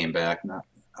pushed the game back. No,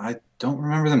 I don't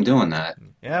remember them doing that.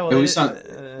 Yeah, well,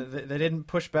 they didn't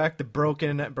push back the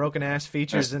broken ass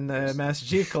features in the Master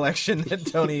Chief Collection that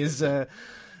Tony has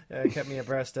kept me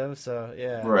abreast of. So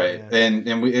yeah, right. Yeah. And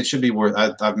it should be worth.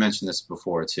 I've mentioned this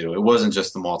before too. It wasn't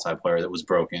just the multiplayer that was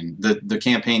broken. The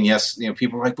campaign, yes,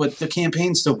 people were like, but the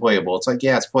campaign's still playable. It's like,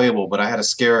 yeah, it's playable, but I had a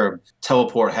scarab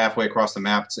teleport halfway across the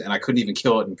map, and I couldn't even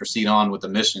kill it and proceed on with the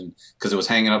mission because it was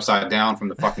hanging upside down from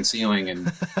the fucking ceiling, and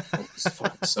it was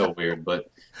fucking so weird. But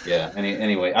yeah,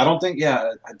 anyway, I don't think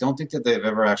that they've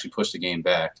ever actually pushed the game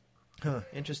back. Huh,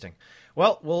 interesting.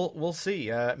 Well, we'll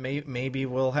see. Maybe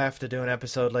we'll have to do an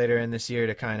episode later in this year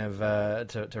to kind of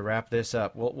to wrap this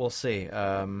up. We'll see.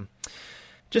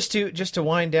 Just to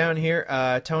wind down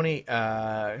here, Tony.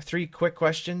 3 quick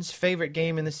questions: favorite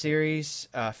game in the series,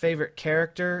 favorite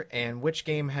character, and which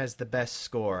game has the best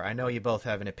score. I know you both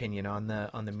have an opinion on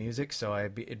the music, so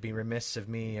it'd be remiss of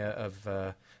me of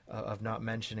not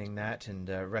mentioning that. And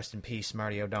rest in peace,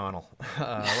 Marty O'Donnell.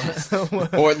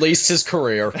 Or at least his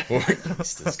career.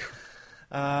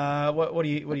 What do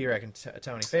you reckon,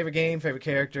 Tony? Favorite game, favorite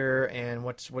character, and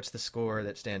what's the score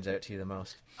that stands out to you the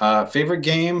most? Favorite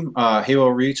game, Halo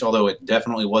Reach. Although it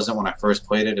definitely wasn't when I first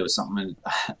played it. It was something,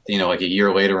 like a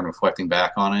year later and reflecting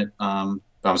back on it.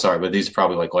 I'm sorry, but these are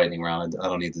probably like lightning round. I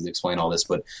don't need to explain all this,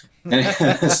 but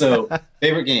so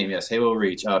favorite game, yes, Halo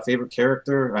Reach. Favorite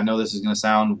character, I know this is going to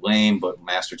sound lame, but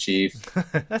Master Chief.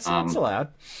 That's allowed.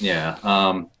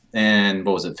 Yeah. And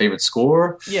what was it? Favorite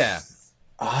score? Yeah.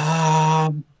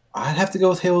 I'd have to go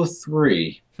with Halo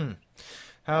 3.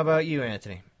 How about you,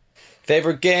 Anthony?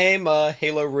 Favorite game,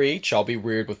 Halo Reach. I'll be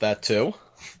weird with that too.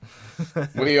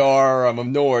 We are a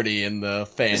minority in the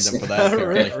fandom for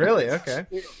that. Really? Okay.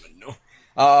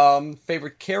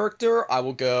 Favorite character, I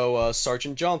will go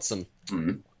Sergeant Johnson.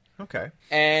 Okay.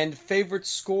 And favorite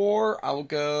score, I will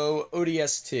go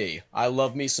ODST. I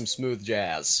love me some smooth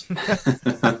jazz.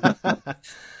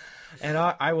 And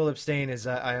I will abstain as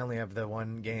I only have the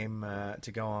one game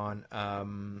to go on.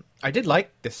 I did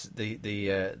like the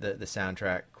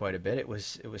soundtrack quite a bit. It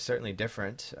was certainly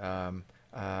different.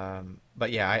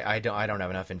 But yeah, I don't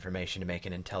have enough information to make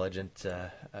an intelligent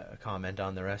comment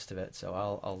on the rest of it.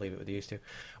 So I'll leave it with you two.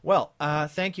 Well,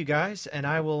 thank you guys, and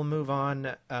I will move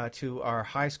on to our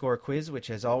high score quiz,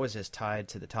 which as always is tied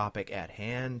to the topic at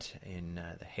hand in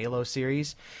the Halo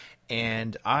series.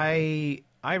 And I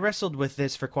wrestled with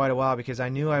this for quite a while because I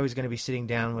knew I was going to be sitting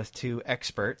down with two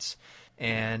experts,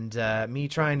 and me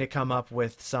trying to come up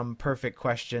with some perfect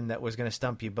question that was going to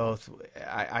stump you both.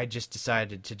 I just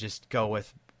decided to just go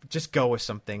with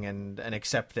something and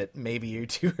accept that maybe you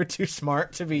two are too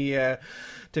smart to be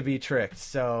tricked.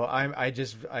 So I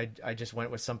just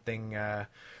went with something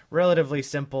relatively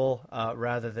simple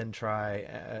rather than try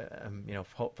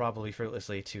probably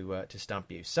fruitlessly to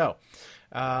stump you. So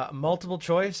multiple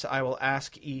choice. I will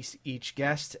ask each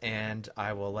guest, and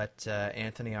I will let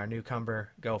Anthony, our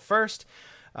newcomer, go first.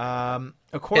 According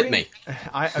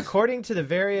to the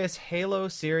various Halo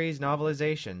series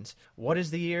novelizations, what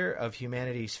is the year of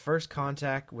humanity's first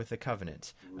contact with the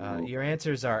Covenant? Your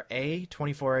answers are A,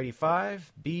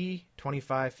 2485, B,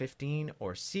 2515,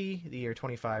 or C, the year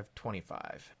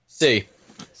 2525. C.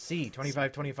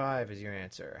 2525 is your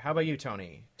answer. How about you,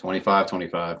 Tony?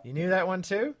 2525. You knew that one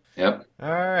too? Yep. All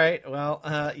right.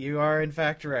 Well, you are in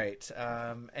fact right.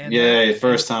 And yay,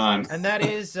 first time. And that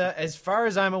is, as far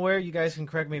as I'm aware, you guys can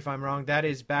correct me if I'm wrong, that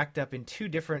is backed up in two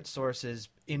different sources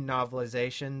in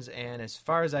novelizations, and as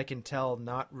far as I can tell,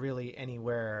 not really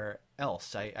anywhere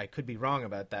else. I could be wrong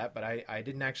about that, but I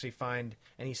didn't actually find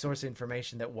any source of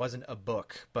information that wasn't a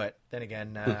book. But then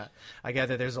again, I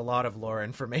gather there's a lot of lore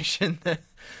information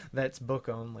that's book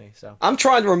only. So I'm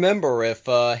trying to remember if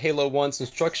Halo 1's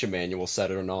instruction manual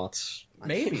said it or not.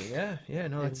 Maybe, yeah.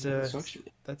 No, that's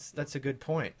a good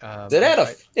point. It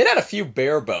had a few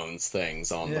bare bones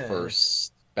things on the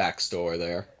first backstory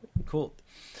there. Cool.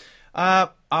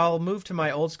 I'll move to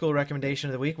my old school recommendation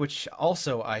of the week, which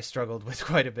also I struggled with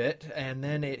quite a bit, and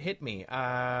then it hit me.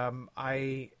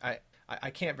 I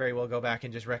can't very well go back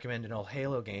and just recommend an old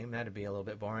Halo game. That'd be a little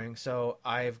bit boring. So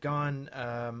I've gone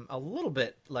a little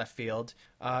bit left field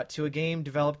to a game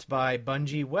developed by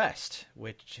Bungie West,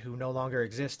 who no longer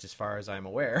exists as far as I'm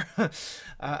aware.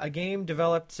 A game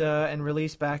developed and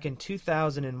released back in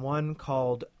 2001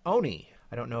 called Oni.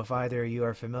 I don't know if either of you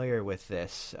are familiar with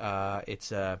this.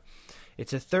 It's a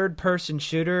third-person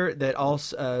shooter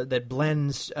that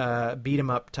blends beat 'em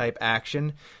up type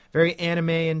action. Very anime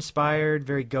inspired,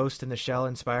 very Ghost in the Shell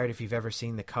inspired. If you've ever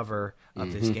seen the cover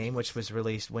of this game, which was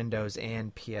released Windows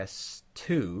and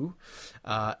PS2,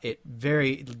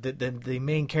 the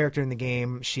main character in the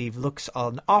game, she looks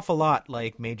an awful lot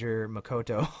like Major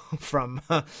Makoto from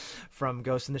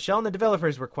Ghost in the Shell, and the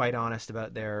developers were quite honest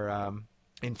about their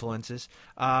influences.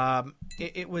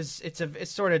 It's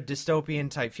sort of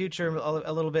dystopian type future,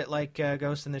 a little bit like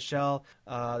Ghost in the Shell.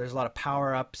 There's a lot of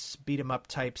power-ups, beat 'em up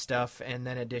type stuff, and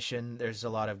then in addition there's a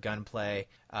lot of gunplay,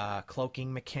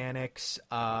 cloaking mechanics.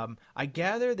 I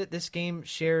gather that this game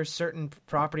shares certain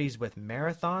properties with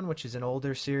Marathon, which is an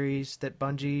older series that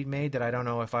Bungie made that I don't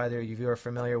know if either of you are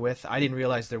familiar with. I didn't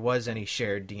realize there was any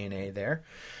shared DNA there.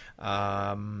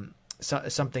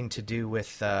 Something to do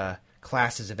with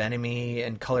classes of enemy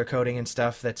and color coding and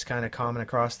stuff that's kind of common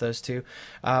across those two.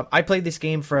 I played this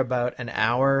game for about an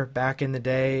hour back in the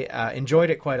day.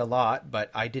 Enjoyed it quite a lot, but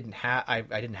I didn't have a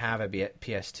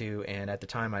PS2, and at the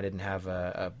time I didn't have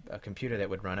a computer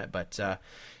that would run it. But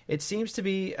it seems to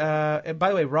be. And by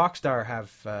the way, Rockstar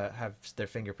have their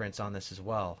fingerprints on this as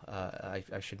well. I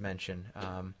should mention.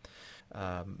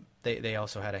 They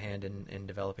also had a hand in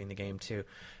developing the game too.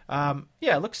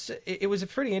 It was a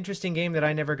pretty interesting game that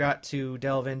I never got to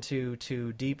delve into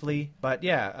too deeply. But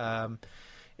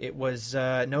it was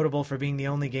notable for being the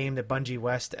only game that Bungie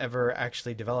West ever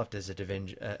actually developed as a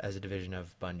division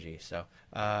of Bungie. So,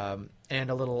 and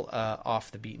a little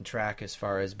off the beaten track as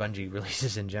far as Bungie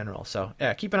releases in general. So,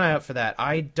 yeah, keep an eye out for that.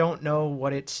 I don't know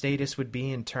what its status would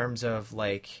be in terms of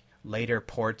like later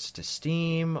ports to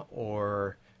Steam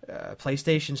or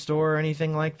PlayStation Store or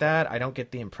anything like that. I don't get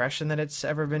the impression that it's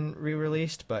ever been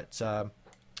re-released, but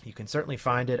you can certainly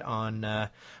find it on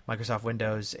Microsoft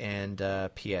Windows and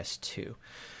PS2.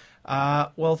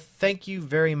 Well, thank you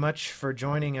very much for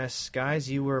joining us, guys.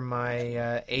 You were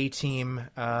my A-team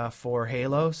for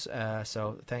Halo,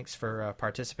 so thanks for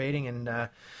participating. And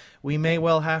we may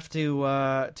well have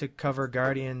to cover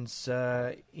Guardians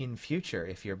in future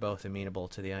if you're both amenable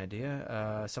to the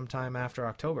idea. Sometime after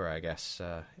October, I guess,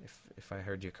 if I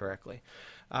heard you correctly.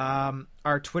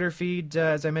 Our Twitter feed,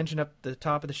 as I mentioned up the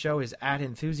top of the show, is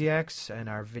 @Enthusiacs, and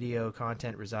our video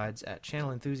content resides at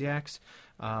Channel Enthusiacs.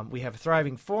 We have a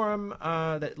thriving forum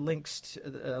that link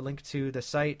to the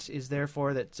site is there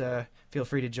for that. Feel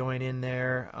free to join in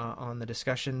there on the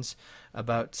discussions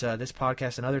about this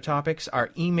podcast and other topics. Our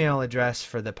email address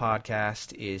for the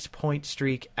podcast is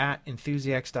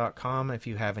pointstreak@enthusiacs.com if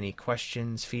you have any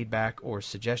questions, feedback, or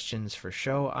suggestions for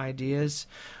show ideas,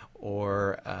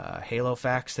 or Halo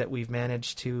facts that we've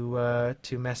managed to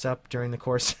mess up during the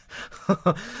course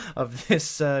of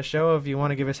this show, if you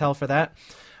want to give us hell for that.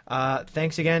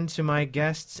 Thanks again to my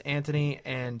guests, Anthony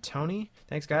and Tony.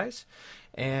 Thanks, guys.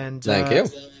 And Thank you.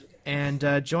 And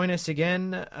join us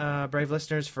again, brave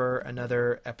listeners, for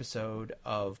another episode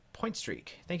of Point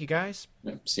Streak. Thank you, guys.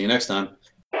 See you next time.